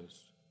need to close.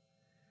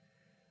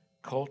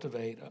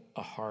 Cultivate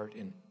a heart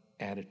and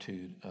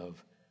attitude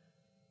of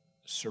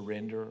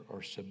surrender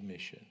or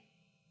submission.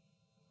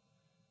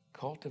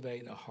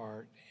 Cultivate a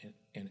heart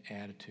and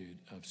attitude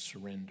of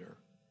surrender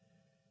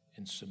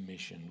and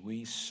submission.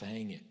 We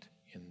sang it.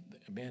 And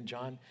man,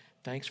 John,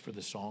 thanks for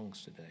the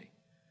songs today.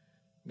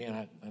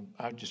 Man,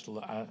 I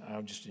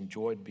just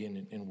enjoyed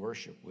being in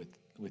worship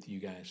with you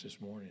guys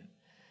this morning.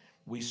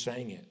 We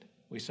sang it.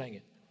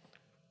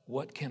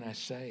 What can I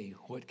say?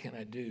 What can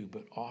I do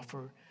but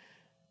offer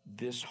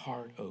this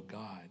heart, oh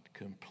God,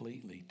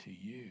 completely to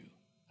you?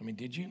 I mean,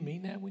 did you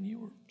mean that when you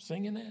were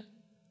singing that?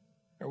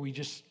 Or are we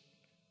just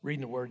reading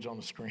the words on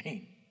the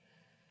screen?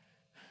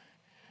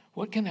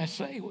 What can I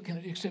say? What can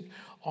I do except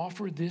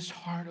offer this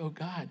heart, oh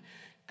God,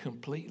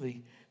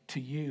 completely to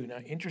you? Now,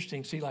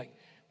 interesting, see, like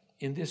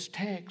in this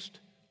text,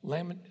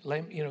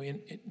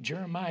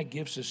 Jeremiah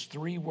gives us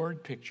 3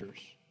 word pictures.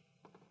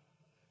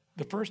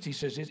 The first, he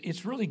says,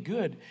 it's really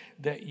good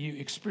that you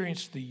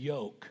experience the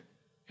yoke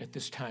at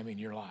this time in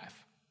your life.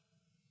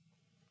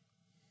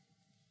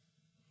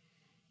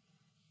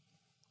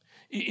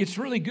 It's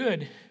really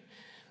good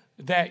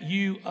that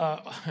you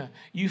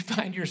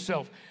find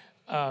yourself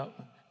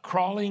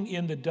crawling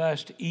in the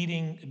dust,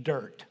 eating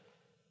dirt.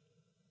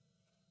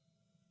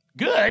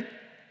 Good.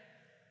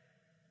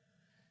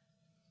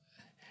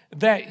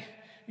 That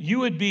you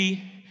would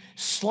be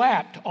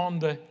slapped on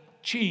the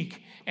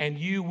cheek and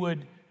you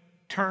would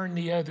turn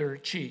the other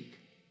cheek.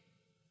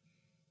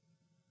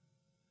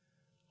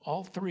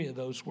 All 3 of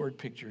those word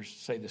pictures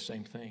say the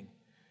same thing.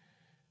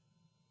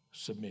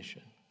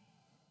 Submission.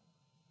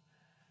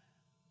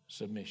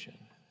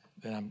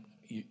 That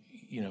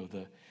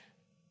the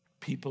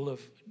people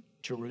of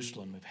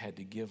Jerusalem have had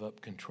to give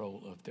up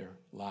control of their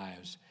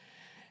lives.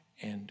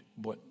 And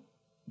what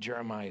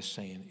Jeremiah is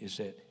saying is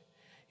that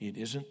it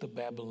isn't the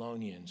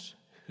Babylonians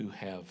who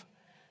have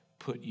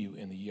put you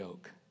in the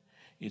yoke.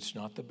 It's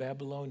not the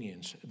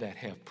Babylonians that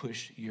have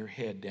pushed your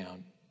head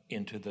down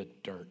into the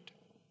dirt.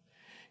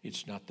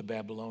 It's not the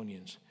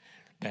Babylonians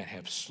that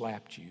have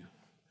slapped you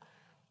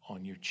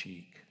on your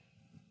cheek.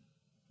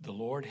 The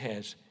Lord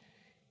has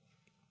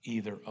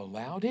either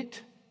allowed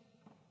it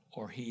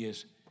or he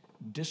is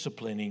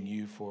disciplining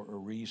you for a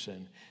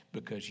reason,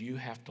 because you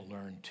have to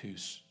learn to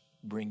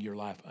bring your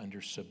life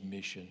under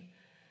submission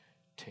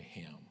to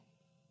him.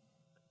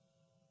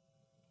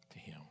 To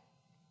him.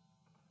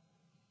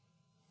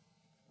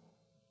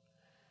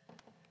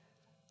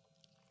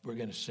 We're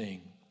going to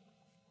sing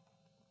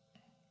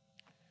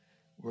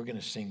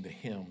the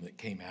hymn that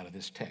came out of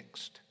this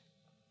text.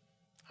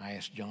 I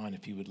asked John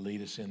if he would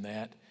lead us in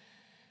that.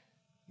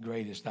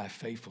 Great is thy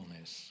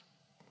faithfulness.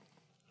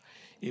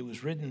 It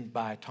was written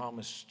by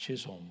Thomas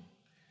Chisholm.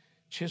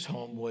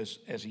 Chisholm was,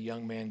 as a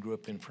young man, grew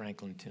up in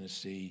Franklin,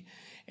 Tennessee,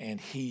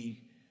 and he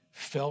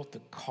felt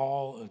the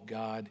call of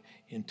God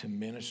into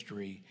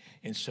ministry.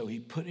 And so he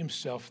put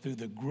himself through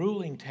the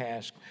grueling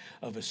task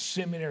of a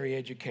seminary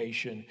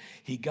education.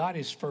 He got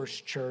his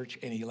first church,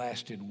 and he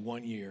lasted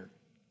 1 year.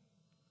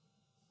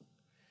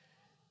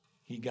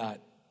 He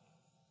got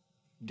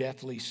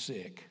deathly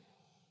sick,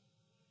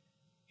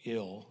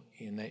 ill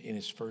in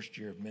his first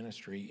year of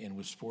ministry, and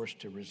was forced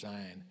to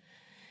resign.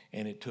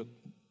 And it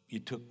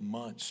took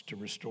months to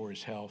restore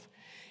his health.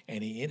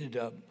 And he ended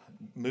up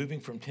moving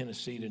from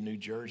Tennessee to New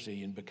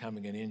Jersey and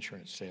becoming an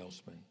insurance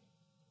salesman.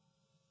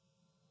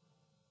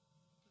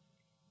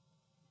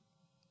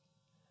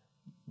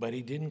 But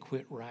he didn't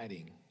quit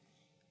writing.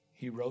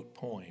 He wrote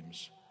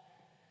poems.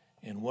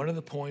 And one of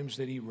the poems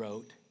that he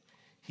wrote,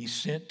 he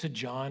sent to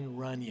John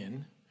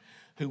Runyon,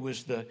 who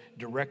was the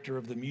director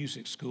of the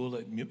music school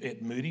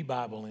at Moody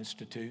Bible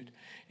Institute.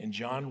 And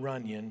John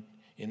Runyon,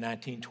 in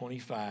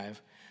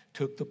 1925,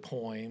 took the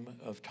poem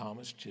of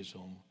Thomas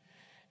Chisholm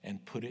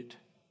and put it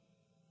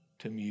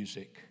to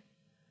music.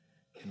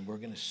 And we're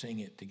going to sing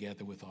it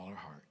together with all our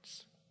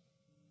hearts.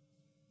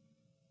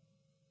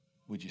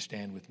 Would you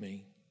stand with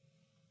me?